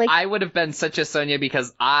would have been such a Sonia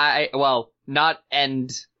because I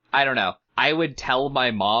don't know. I would tell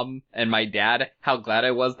my mom and my dad how glad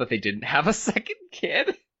I was that they didn't have a second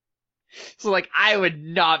kid. So, like, I would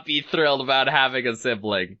not be thrilled about having a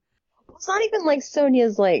sibling. It's not even like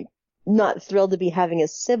Sonia's, like, not thrilled to be having a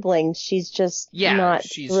sibling. She's just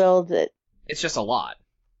thrilled that... It's just a lot.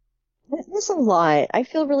 It's a lot. I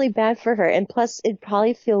feel really bad for her. And plus, it'd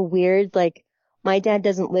probably feel weird, like, my dad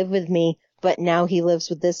doesn't live with me, but now he lives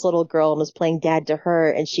with this little girl and is playing dad to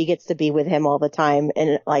her, and she gets to be with him all the time,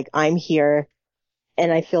 and, like, I'm here,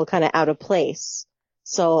 and I feel kind of out of place.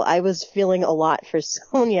 So I was feeling a lot for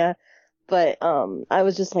Sonia, but I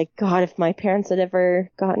was just like, God, if my parents had ever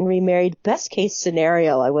gotten remarried, best case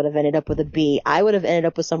scenario, I would have ended up with a B. I would have ended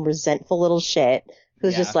up with some resentful little shit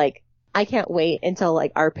who's just like, I can't wait until,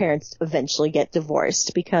 like, our parents eventually get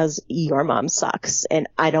divorced because your mom sucks and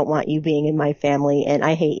I don't want you being in my family and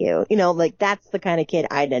I hate you. You know, like, that's the kind of kid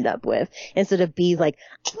I'd end up with. Instead of be like,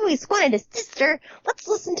 I always wanted a sister. Let's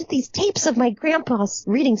listen to these tapes of my grandpa's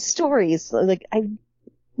reading stories. Like, I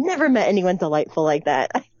never met anyone delightful like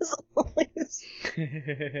that. I was always...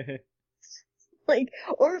 Like,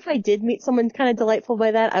 or if I did meet someone kind of delightful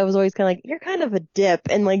by that, I was always kind of like, you're kind of a dip,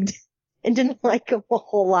 and like, and didn't like him a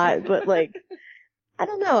whole lot. But like, I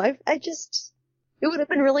don't know. I just, it would have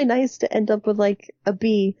been really nice to end up with like a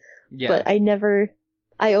B. Yeah. But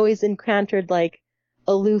I always encountered like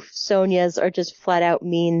aloof Sonias or just flat out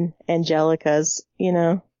mean Angelicas, you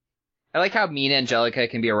know? I like how mean Angelica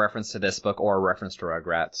can be a reference to this book or a reference to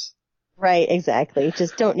Rugrats. Right, exactly.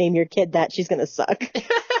 Just don't name your kid that. She's gonna suck.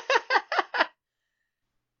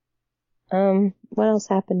 What else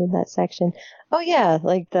happened in that section? Oh yeah,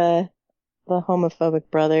 like the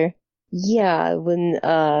homophobic brother. Yeah, when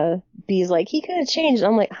B's like, he could have changed.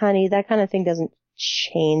 I'm like, honey, that kind of thing doesn't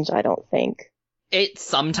change, I don't think. It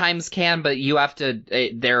sometimes can, but you have to,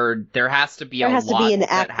 there has to be There a has to lot be an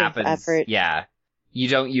that active happens. effort. Yeah. You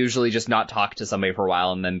don't usually just not talk to somebody for a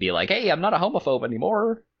while and then be like, hey, I'm not a homophobe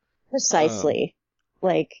anymore. Precisely.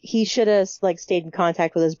 Like, he should have, like, stayed in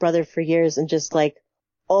contact with his brother for years and just, like,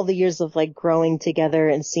 all the years of, like, growing together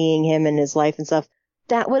and seeing him in his life and stuff,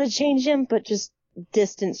 that would have changed him, but just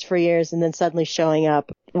distance for years and then suddenly showing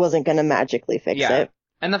up wasn't gonna magically fix it.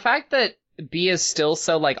 And the fact that B is still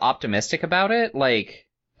so, like, optimistic about it, like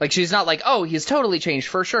she's not like, oh, he's totally changed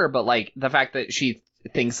for sure, but, like, the fact that she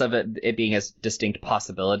thinks of it being a distinct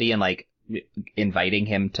possibility and, like, inviting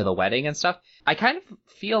him to the wedding and stuff, I kind of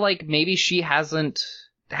feel like maybe she hasn't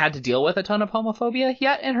had to deal with a ton of homophobia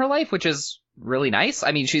yet in her life, which is really nice.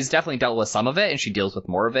 I mean, she's definitely dealt with some of it, and she deals with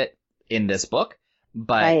more of it in this book,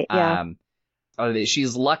 but Right, yeah.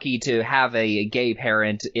 She's lucky to have a gay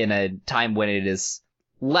parent in a time when it is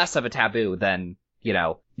less of a taboo than, you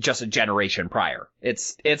know, just a generation prior. It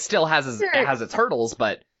still has its hurdles,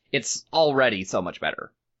 but it's already so much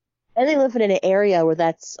better. And they live in an area where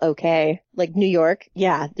that's okay. Like New York,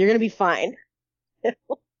 yeah, you're gonna be fine.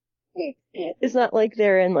 It's not like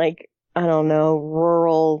they're in, like, I don't know,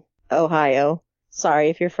 rural Ohio. Sorry,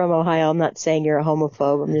 if you're from Ohio, I'm not saying you're a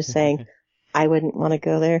homophobe. I'm just saying I wouldn't want to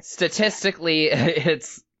go there. Statistically,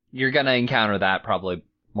 you're gonna encounter that probably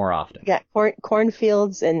more often. Yeah,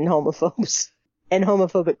 cornfields and homophobes. And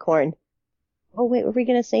homophobic corn. Oh wait, were we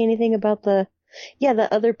gonna say anything about the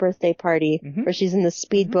other birthday party where she's in the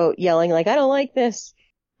speedboat yelling like, I don't like this.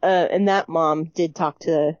 And that mom did talk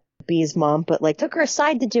to B's mom, but like took her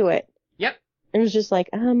aside to do it. Yep. And was just like,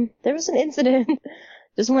 there was an incident.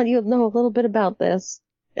 Just want you to know a little bit about this.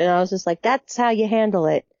 And I was just like, that's how you handle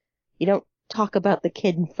it. You don't talk about the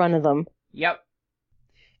kid in front of them. Yep.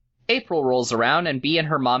 April rolls around and Bee and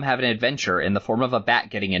her mom have an adventure in the form of a bat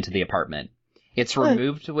getting into the apartment. It's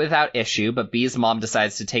removed without issue, but Bee's mom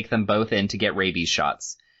decides to take them both in to get rabies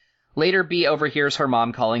shots. Later, Bee overhears her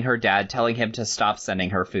mom calling her dad, telling him to stop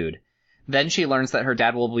sending her food. Then she learns that her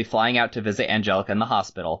dad will be flying out to visit Angelica in the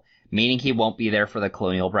hospital, meaning he won't be there for the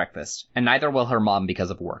colonial breakfast, and neither will her mom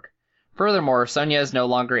because of work. Furthermore, Sonia is no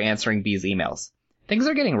longer answering Bee's emails. Things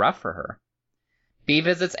are getting rough for her. Bee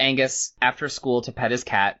visits Angus after school to pet his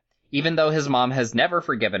cat, even though his mom has never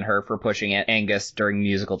forgiven her for pushing Angus during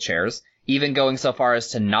musical chairs, even going so far as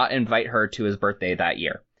to not invite her to his birthday that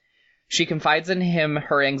year. She confides in him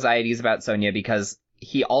her anxieties about Sonia because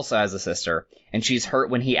he also has a sister, and she's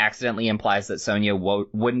hurt when he accidentally implies that Sonia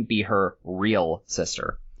wouldn't be her real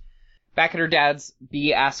sister. Back at her dad's,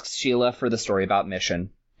 Bee asks Sheila for the story about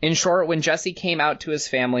Mission. In short, when Jesse came out to his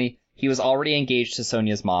family, he was already engaged to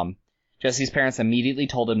Sonia's mom. Jesse's parents immediately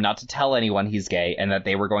told him not to tell anyone he's gay and that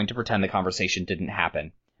they were going to pretend the conversation didn't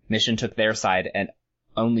happen. Mission took their side and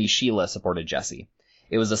only Sheila supported Jesse.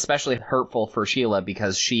 It was especially hurtful for Sheila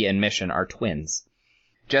because she and Mission are twins.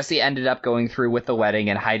 Jesse ended up going through with the wedding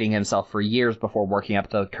and hiding himself for years before working up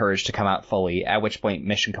the courage to come out fully, at which point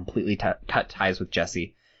Mission completely cut ties with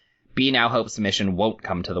Jesse. Bee now hopes Mission won't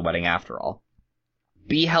come to the wedding after all.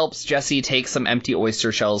 Bee helps Jesse take some empty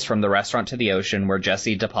oyster shells from the restaurant to the ocean, where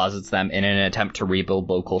Jesse deposits them in an attempt to rebuild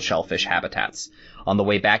local shellfish habitats. On the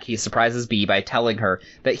way back, he surprises Bee by telling her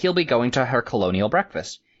that he'll be going to her colonial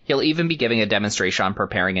breakfast. He'll even be giving a demonstration on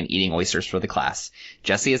preparing and eating oysters for the class.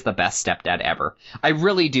 Jesse is the best stepdad ever. I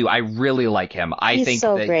really do. I really like him. He's think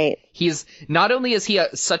so that great. He's not only is he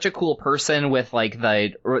such a cool person with like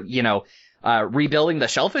the, you know, rebuilding the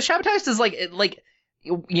shellfish habitats is like,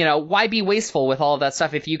 you know, why be wasteful with all of that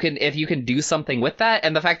stuff if you can do something with that?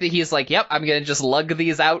 And the fact that he's like, yep, I'm gonna just lug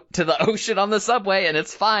these out to the ocean on the subway and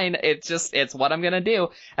it's fine. It's what I'm gonna do.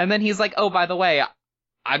 And then he's like, oh, by the way,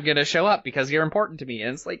 I'm gonna show up because you're important to me.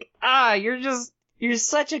 And it's like, you're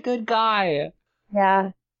such a good guy.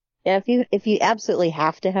 Yeah. Yeah, if you absolutely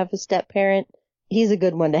have to have a step parent, he's a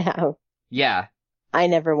good one to have. Yeah. I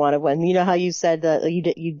never wanted one. You know how you said that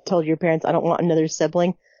you told your parents, I don't want another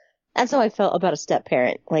sibling? That's how I felt about a step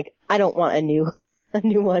parent. Like, I don't want a new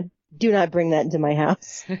one. do not bring that into my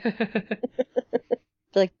house.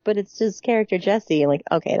 Like, but it's just character Jesse. Like,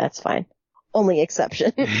 okay, that's fine. Only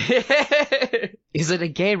exception. Is it a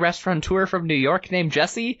gay restaurateur from New York named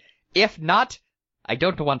Jesse? If not, I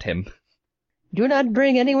don't want him. Do not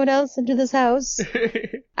bring anyone else into this house.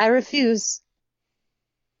 I refuse.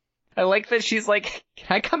 I like that she's like,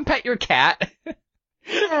 can I come pet your cat?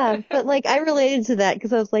 Yeah, but like, I related to that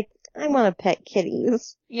because I was like, I want to pet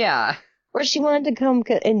kitties. Yeah. Or she wanted to come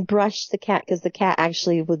and brush the cat because the cat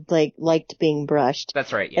actually liked being brushed.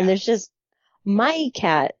 That's right, yeah. And there's just, my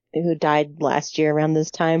cat, who died last year around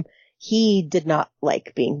this time, he did not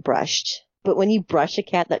like being brushed. But when you brush a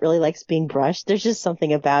cat that really likes being brushed, there's just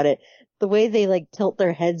something about it. The way they like tilt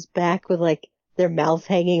their heads back with like their mouth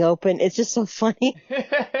hanging open, it's just so funny.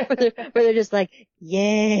 where they're just like,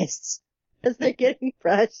 yes, as they're getting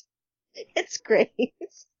brushed. It's great.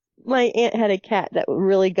 My aunt had a cat that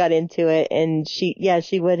really got into it, and she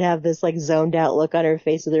would have this like zoned out look on her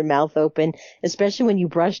face with her mouth open, especially when you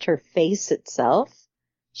brushed her face itself.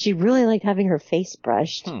 She really liked having her face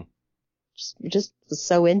brushed. Just was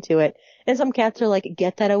so into it. And some cats are like,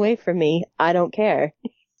 get that away from me. I don't care.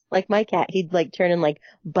 Like my cat, he'd like turn and like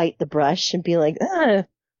bite the brush and be like,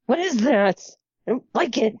 what is that? I don't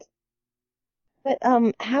like it. But,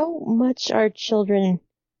 how much are children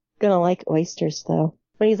gonna like oysters though?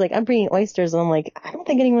 But he's like, I'm bringing oysters, and I'm like, I don't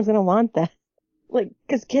think anyone's gonna want that. Like,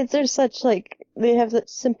 cause kids are such like, they have such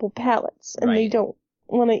simple palates, and they don't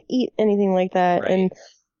want to eat anything like that. Right. And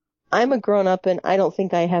I'm a grown up, and I don't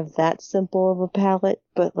think I have that simple of a palate,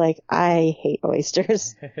 but like, I hate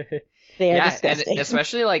oysters. They are disgusting. And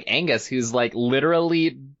especially like Angus, who's like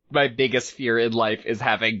literally my biggest fear in life is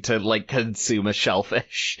having to like consume a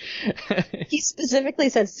shellfish. He specifically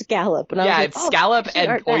said scallop, and I was like, it's scallop,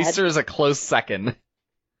 and oyster is a close second.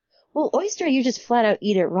 Well, oyster, you just flat out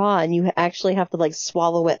eat it raw, and you actually have to like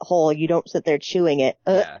swallow it whole. You don't sit there chewing it.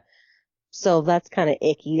 Yeah. So that's kind of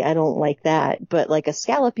icky. I don't like that. But like a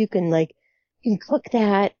scallop, you can cook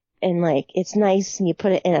that, and like it's nice, and you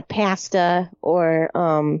put it in a pasta. Or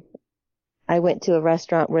I went to a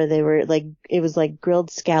restaurant where they were like, it was like grilled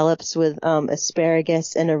scallops with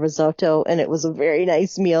asparagus and a risotto, and it was a very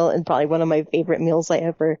nice meal and probably one of my favorite meals I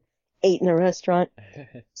ever ate in a restaurant.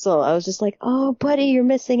 So I was just like, oh, buddy, you're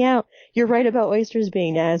missing out. You're right about oysters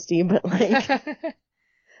being nasty, but like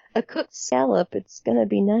a cooked scallop, it's gonna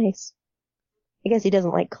be nice. I guess he doesn't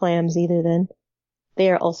like clams either then. They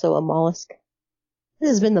are also a mollusk. This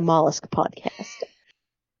has been the Mollusk Podcast.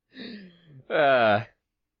 You're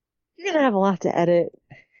gonna have a lot to edit.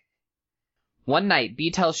 One night, Bea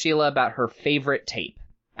tells Sheila about her favorite tape.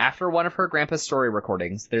 After one of her grandpa's story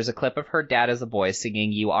recordings, there's a clip of her dad as a boy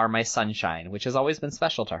singing You Are My Sunshine, which has always been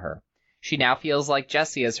special to her. She now feels like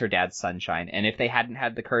Jesse is her dad's sunshine, and if they hadn't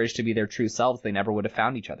had the courage to be their true selves, they never would have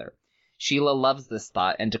found each other. Sheila loves this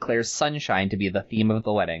thought and declares sunshine to be the theme of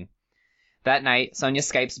the wedding. That night, Sonia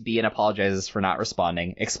Skypes Bea and apologizes for not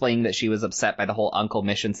responding, explaining that she was upset by the whole Uncle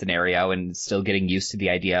Mission scenario and still getting used to the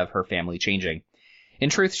idea of her family changing. In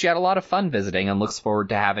truth, she had a lot of fun visiting and looks forward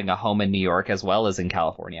to having a home in New York as well as in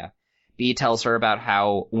California. Bea tells her about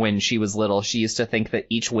how, when she was little, she used to think that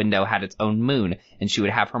each window had its own moon, and she would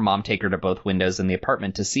have her mom take her to both windows in the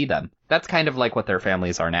apartment to see them. That's kind of like what their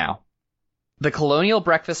families are now. The colonial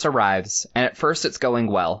breakfast arrives, and at first it's going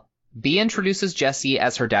well. Bea introduces Jesse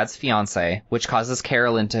as her dad's fiancé, which causes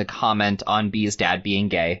Carolyn to comment on Bea's dad being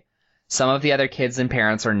gay. Some of the other kids and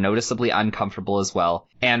parents are noticeably uncomfortable as well,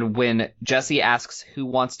 and when Jesse asks who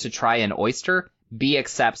wants to try an oyster, Bea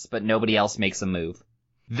accepts, but nobody else makes a move.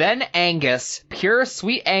 Then Angus, pure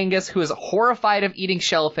sweet Angus, who is horrified of eating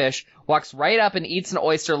shellfish, walks right up and eats an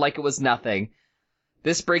oyster like it was nothing.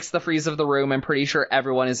 This breaks the freeze of the room. I'm pretty sure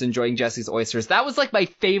everyone is enjoying Jesse's oysters. That was like my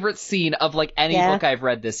favorite scene of like any book I've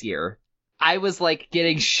read this year. I was like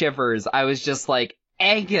getting shivers. I was just like,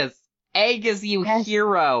 Angus, you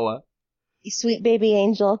hero. Sweet baby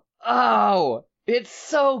angel. Oh, it's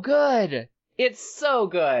so good. It's so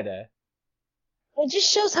good. It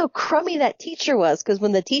just shows how crummy that teacher was, because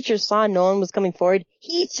when the teacher saw no one was coming forward,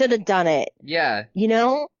 he should have done it. Yeah. You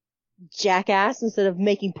know? Jackass, instead of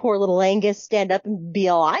making poor little Angus stand up and be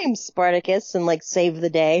all, I'm Spartacus, and like save the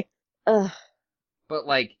day. Ugh. But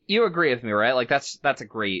like, you agree with me, right? Like that's a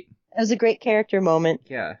great... It was a great character moment.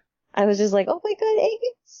 Yeah. I was just like, oh my god,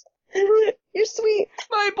 Angus, you're sweet.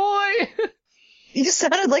 My boy! You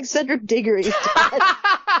sounded like Cedric Diggory's dad.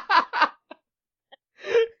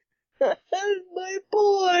 My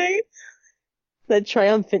boy. That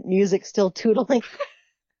triumphant music still tootling.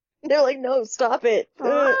 They're like, no, stop it.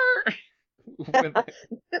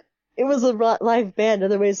 It was a live band,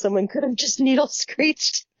 otherwise someone could have just needle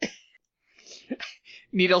screeched.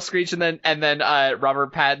 Needle screech, and then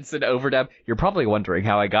Robert Pattinson overdub. You're probably wondering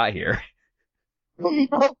how I got here.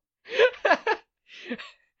 No.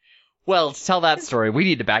 Well, to tell that story, we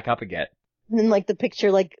need to back up again. And then like the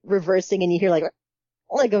picture like reversing, and you hear like a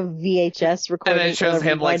VHS recording. And then it shows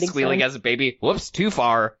him like rewinding squealing sound. as a baby. Whoops, too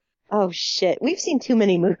far. Oh shit, we've seen too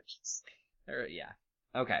many movies. Yeah.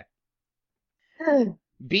 Okay.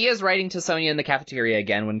 B is writing to Sonia in the cafeteria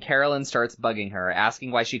again when Carolyn starts bugging her,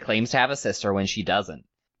 asking why she claims to have a sister when she doesn't.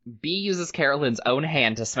 B uses Carolyn's own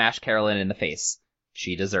hand to smash Carolyn in the face.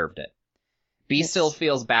 She deserved it. B Yes. still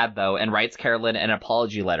feels bad, though, and writes Carolyn an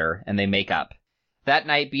apology letter, and they make up. That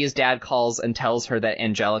night, B's dad calls and tells her that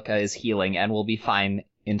Angelica is healing and will be fine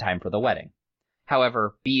in time for the wedding.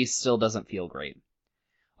 However, B still doesn't feel great.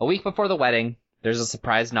 A week before the wedding, there's a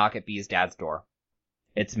surprise knock at B's dad's door.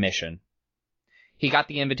 It's Mission. He got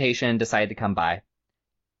the invitation and decided to come by.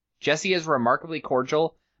 Jessie is remarkably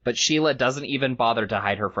cordial, but Sheila doesn't even bother to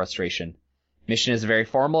hide her frustration. Mission is very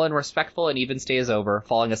formal and respectful and even stays over,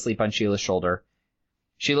 falling asleep on Sheila's shoulder.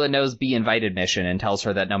 Sheila knows B invited Mission and tells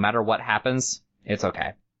her that no matter what happens, it's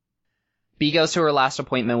okay. B goes to her last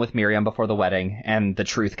appointment with Miriam before the wedding, and the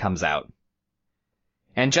truth comes out.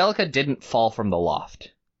 Angelica didn't fall from the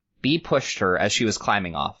loft. B pushed her as she was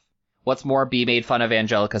climbing off. What's more, B made fun of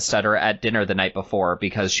Angelica's stutter at dinner the night before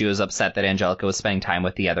because she was upset that Angelica was spending time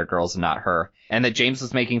with the other girls and not her, and that James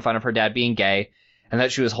was making fun of her dad being gay, and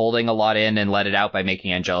that she was holding a lot in and let it out by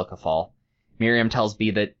making Angelica fall. Miriam tells B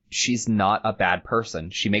that she's not a bad person.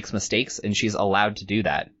 She makes mistakes, and she's allowed to do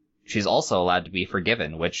that. She's also allowed to be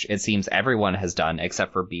forgiven, which it seems everyone has done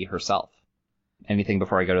except for B herself. Anything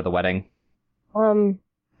before I go to the wedding?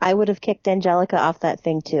 I would have kicked Angelica off that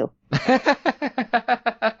thing too.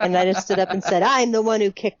 And I just stood up and said, I'm the one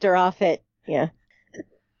who kicked her off it. Yeah.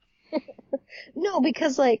 No,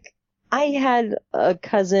 because like, I had a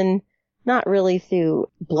cousin, not really through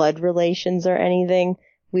blood relations or anything.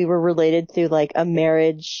 We were related through like a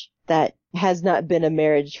marriage that has not been a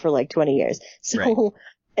marriage for like 20 years. So Right.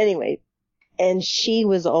 Anyway, and she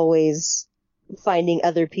was always finding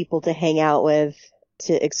other people to hang out with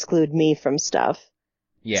to exclude me from stuff.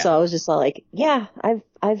 Yeah. So I was just like, yeah,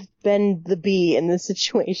 I've been the bee in this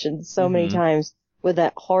situation so many Mhm. times with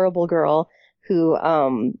that horrible girl who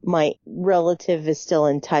my relative is still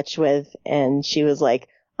in touch with, and she was like,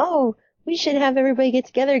 oh, we should have everybody get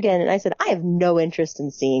together again. And I said, I have no interest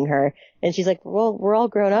in seeing her. And she's like, well, we're all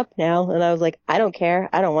grown up now. And I was like, I don't care.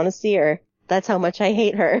 I don't want to see her. That's how much I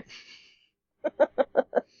hate her.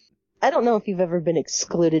 I don't know if you've ever been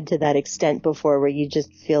excluded to that extent before, where you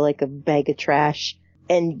just feel like a bag of trash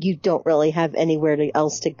and you don't really have anywhere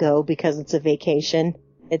else to go because it's a vacation.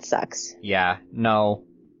 It sucks. Yeah, no.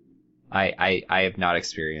 I have not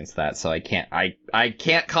experienced that, so I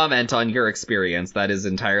can't comment on your experience. That is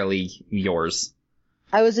entirely yours.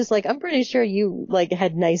 I was just like, I'm pretty sure you like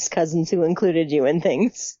had nice cousins who included you in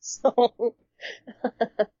things. So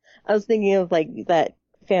I was thinking of like that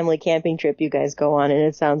family camping trip you guys go on, and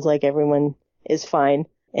it sounds like everyone is fine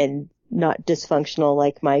and not dysfunctional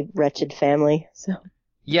like my wretched family. So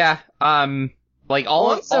Yeah, like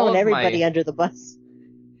all I'm throwing of everybody my under the bus.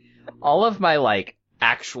 all of my like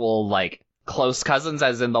actual like close cousins,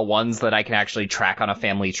 as in the ones that I can actually track on a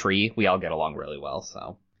family tree, we all get along really well.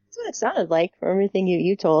 So That's what it sounded like from everything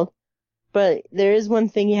you told. But there is one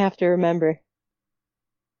thing you have to remember.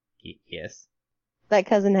 yes. That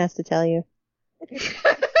cousin has to tell you.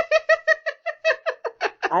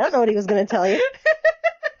 I don't know what he was going to tell you.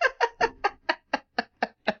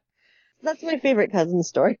 That's my favorite cousin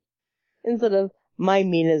story. Instead of my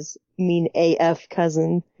mean AF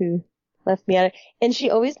cousin who left me out. And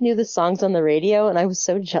she always knew the songs on the radio, and I was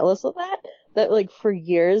so jealous of that like for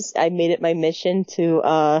years I made it my mission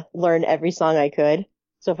to learn every song I could.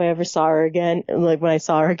 So if I ever saw her again, like when I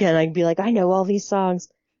saw her again, I'd be like, I know all these songs.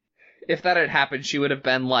 If that had happened, she would have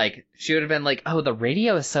been like, oh, the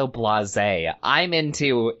radio is so blasé. I'm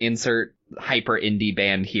into insert hyper indie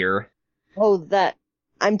band here. Oh, that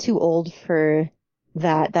I'm too old for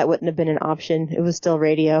that. That wouldn't have been an option. It was still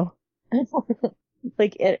radio.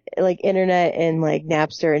 like internet and like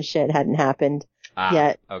Napster and shit hadn't happened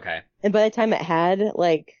yet. Okay. And by the time it had,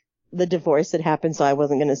 like the divorce had happened, so I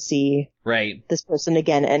wasn't gonna see Right. this person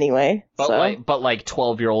again anyway. But so. like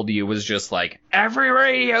 12-year-old you was just like, every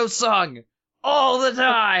radio song all the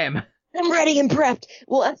time. I'm ready and prepped.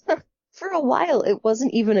 Well, for a while, it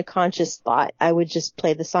wasn't even a conscious thought. I would just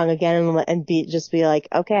play the song again and be like,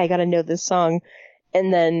 okay, I gotta know this song.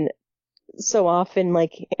 And then so often,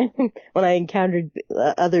 like, when I encountered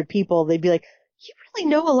other people, they'd be like, you really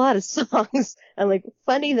know a lot of songs. I'm like,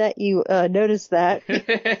 funny that you noticed that.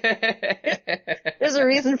 There's a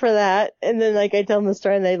reason for that. And then like I tell them the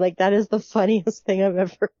story and they like, that is the funniest thing I've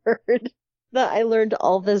ever heard. That I learned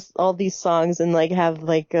all these songs and like have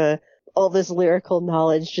like all this lyrical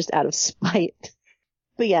knowledge just out of spite.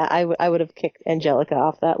 But yeah, I would have kicked Angelica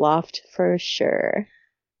off that loft for sure.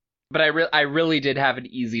 But I really did have an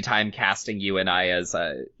easy time casting you and I as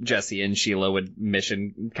Jesse and Sheila when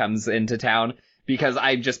Mission comes into town, because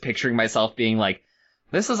I'm just picturing myself being like,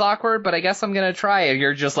 this is awkward, but I guess I'm gonna try. And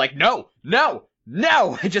you're just like, no,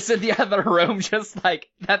 just in the other room, just like,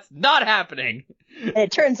 that's not happening. And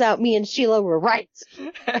it turns out me and Sheila were right.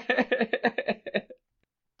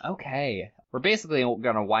 Okay, we're basically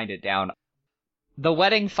gonna wind it down. The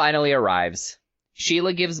wedding finally arrives.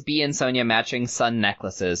 Sheila gives Bee and Sonia matching sun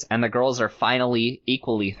necklaces, and the girls are finally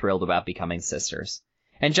equally thrilled about becoming sisters.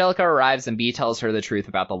 Angelica arrives and Bee tells her the truth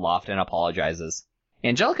about the loft and apologizes.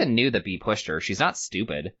 Angelica knew that Bee pushed her, she's not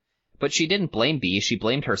stupid. But she didn't blame Bee, she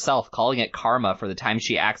blamed herself, calling it karma for the time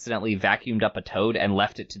she accidentally vacuumed up a toad and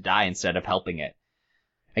left it to die instead of helping it.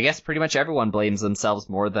 I guess pretty much everyone blames themselves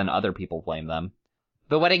more than other people blame them.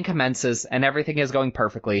 The wedding commences, and everything is going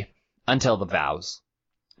perfectly, until the vows.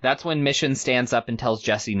 That's when Mission stands up and tells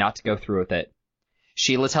Jesse not to go through with it.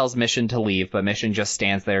 Sheila tells Mission to leave, but Mission just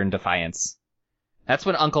stands there in defiance. That's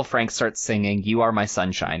when Uncle Frank starts singing, "You Are My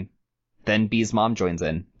Sunshine." Then Bee's mom joins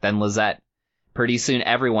in, then Lizette. Pretty soon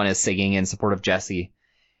everyone is singing in support of Jesse,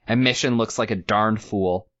 and Mission looks like a darned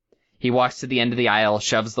fool. He walks to the end of the aisle,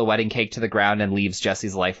 shoves the wedding cake to the ground, and leaves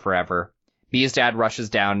Jesse's life forever. Bee's dad rushes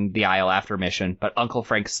down the aisle after Mission, but Uncle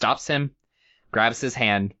Frank stops him, grabs his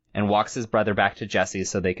hand, and walks his brother back to Jesse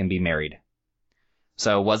so they can be married.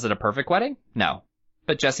 So, was it a perfect wedding? No.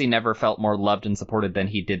 But Jesse never felt more loved and supported than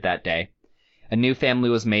he did that day. A new family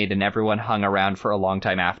was made and everyone hung around for a long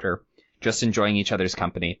time after, just enjoying each other's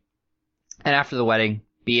company. And after the wedding,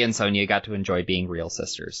 Bee and Sonia got to enjoy being real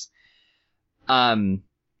sisters.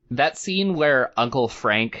 That scene where Uncle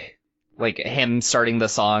Frank, like, him starting the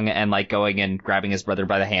song and, like, going and grabbing his brother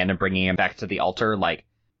by the hand and bringing him back to the altar, like,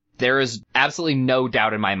 there is absolutely no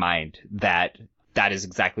doubt in my mind that that is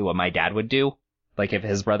exactly what my dad would do. Like, if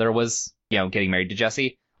his brother was, you know, getting married to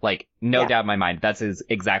Jesse, like, no doubt in my mind, that's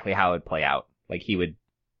exactly how it would play out. Like, he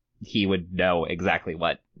would know exactly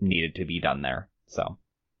what needed to be done there. So,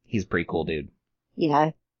 he's a pretty cool dude.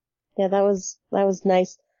 Yeah. Yeah, that was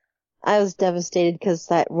nice. I was devastated because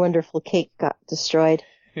that wonderful cake got destroyed.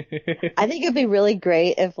 I think it'd be really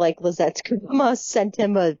great if, like, Lizette's grandma sent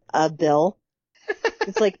him a bill.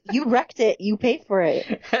 It's like, you wrecked it, you paid for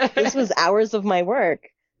it. This was hours of my work.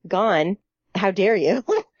 Gone. How dare you?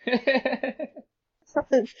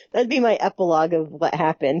 That'd be my epilogue of what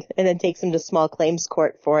happened, and then takes him to small claims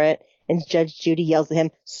court for it, and Judge Judy yells at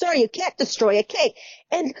him, "Sir, you can't destroy a cake!"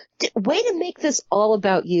 And way to make this all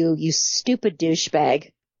about you, you stupid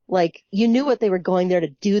douchebag. Like, you knew what they were going there to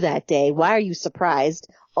do that day. Why are you surprised?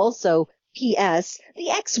 Also, P.S., the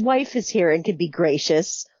ex-wife is here and can be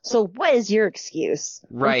gracious, so what is your excuse?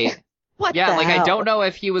 Right. What yeah, the like, hell? I don't know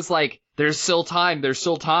if he was like, there's still time.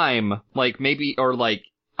 Like, maybe, or like,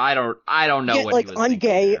 I don't know Get, what like, he was on thinking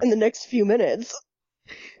gay there. in the next few minutes.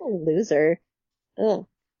 Loser. Ugh.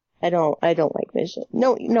 I don't like Mission.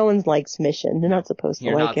 No one likes Mission. They're not supposed to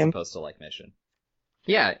You're like not him. supposed to like Mission.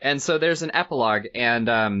 Yeah, and so there's an epilogue, and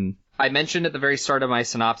I mentioned at the very start of my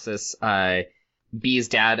synopsis, Bee's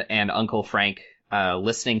dad and Uncle Frank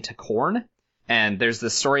listening to Korn, and there's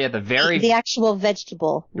this story at the very... The actual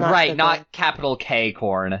vegetable. Right, not capital K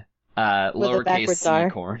Korn, lowercase c R.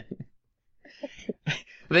 Korn.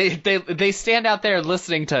 They stand out there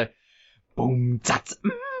listening to boom tats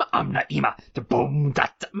amna ima, the boom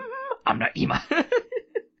tats amna ima.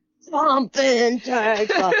 Something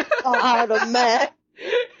takes a part of me.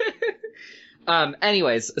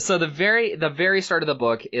 Anyways, so the very start of the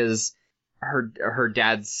book is her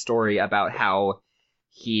dad's story about how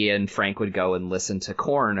he and Frank would go and listen to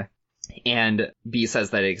Korn, and Bee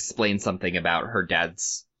says that it explains something about her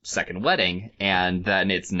dad's second wedding, and then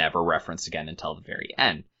it's never referenced again until the very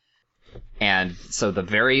end. And so the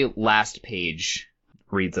very last page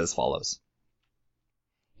reads as follows.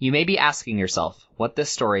 You may be asking yourself what this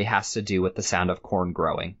story has to do with the sound of corn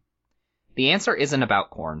growing. The answer isn't about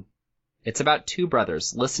corn. It's about two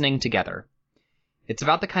brothers listening together. It's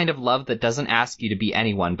about the kind of love that doesn't ask you to be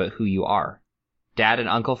anyone but who you are. Dad and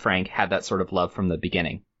Uncle Frank had that sort of love from the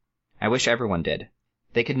beginning. I wish everyone did.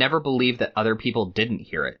 They could never believe that other people didn't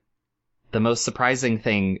hear it. The most surprising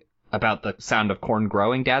thing about the sound of corn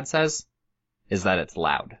growing, Dad says, is that it's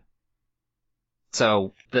loud.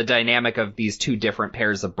 So the dynamic of these two different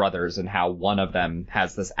pairs of brothers and how one of them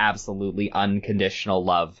has this absolutely unconditional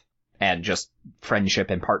love and just friendship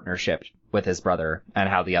and partnership with his brother, and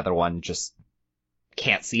how the other one just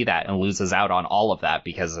can't see that and loses out on all of that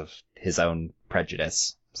because of his own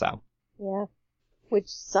prejudice. So. Yeah. Which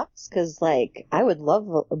sucks, because, like, I would love...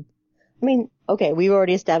 I mean, okay, we've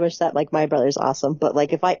already established that, like, my brother's awesome, but,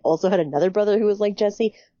 like, if I also had another brother who was like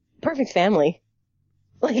Jesse, perfect family.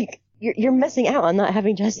 Like, you're missing out on not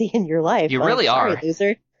having Jesse in your life. You really sorry, are.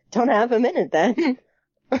 Loser. Don't have him in it, then.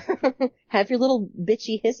 Have your little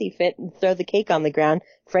bitchy hissy fit and throw the cake on the ground.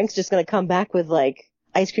 Frank's just gonna come back with, like,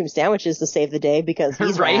 ice cream sandwiches to save the day because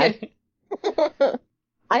he's right.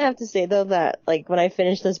 I have to say, though, that, like, when I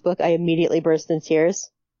finished this book, I immediately burst into tears.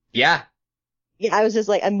 Yeah. Yeah, I was just,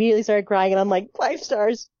 like, immediately started crying, and I'm like, 5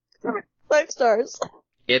 stars. 5 stars.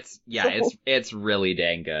 It's really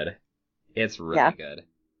dang good. It's really good.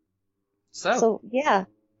 So, yeah.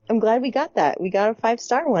 I'm glad we got that. We got a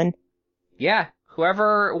 5-star one. Yeah.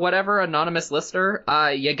 Whatever anonymous listener,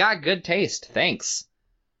 you got good taste. Thanks.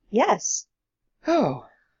 Yes. Oh.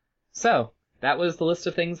 So, that was the list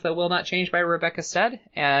of things that will not change by Rebecca Stead.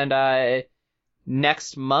 And,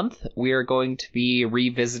 next month, we are going to be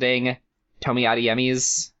revisiting Tomi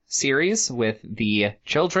Adeyemi's series with the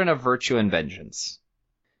Children of Virtue and Vengeance.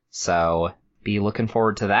 So, be looking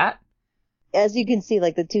forward to that. As you can see,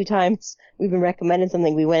 like, the 2 times we've been recommending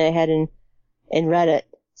something, we went ahead and read it.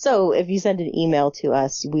 So, if you send an email to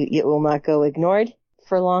us, it will not go ignored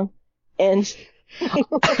for long. And...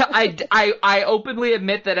 I openly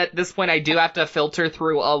admit that at this point I do have to filter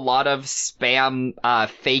through a lot of spam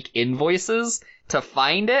fake invoices to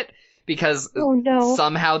find it, because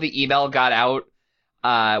somehow the email got out.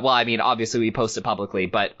 Well, I mean, obviously we post it publicly,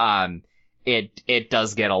 but it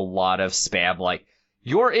does get a lot of spam, like,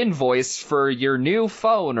 your invoice for your new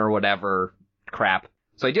phone or whatever crap.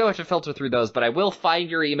 So I do have to filter through those, but I will find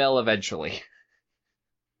your email eventually.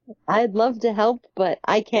 I'd love to help, but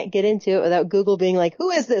I can't get into it without Google being like, who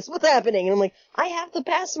is this? What's happening? And I'm like, I have the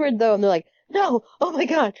password, though. And they're like, no, oh my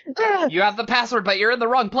god. Ah! You have the password, but you're in the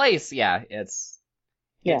wrong place. Yeah, it's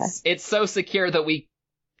so secure that we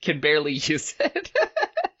can barely use it.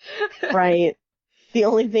 Right. The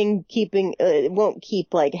only thing keeping, it won't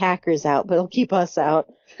keep, like, hackers out, but it'll keep us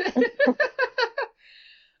out.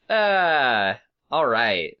 All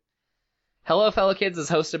right. Hello, Fellow Kids is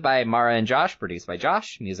hosted by Mara and Josh, produced by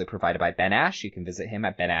Josh, music provided by Ben Ash. You can visit him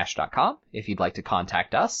at benash.com. If you'd like to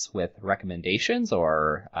contact us with recommendations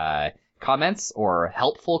or comments or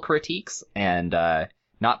helpful critiques and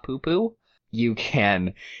not poo-poo, you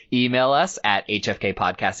can email us at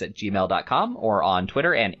hfkpodcast@gmail.com or on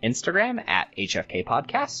Twitter and Instagram at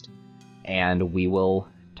hfkpodcast. And we will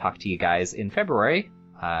talk to you guys in February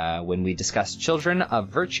when we discuss Children of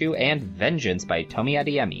Virtue and Vengeance by Tomi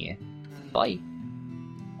Adeyemi. Bye.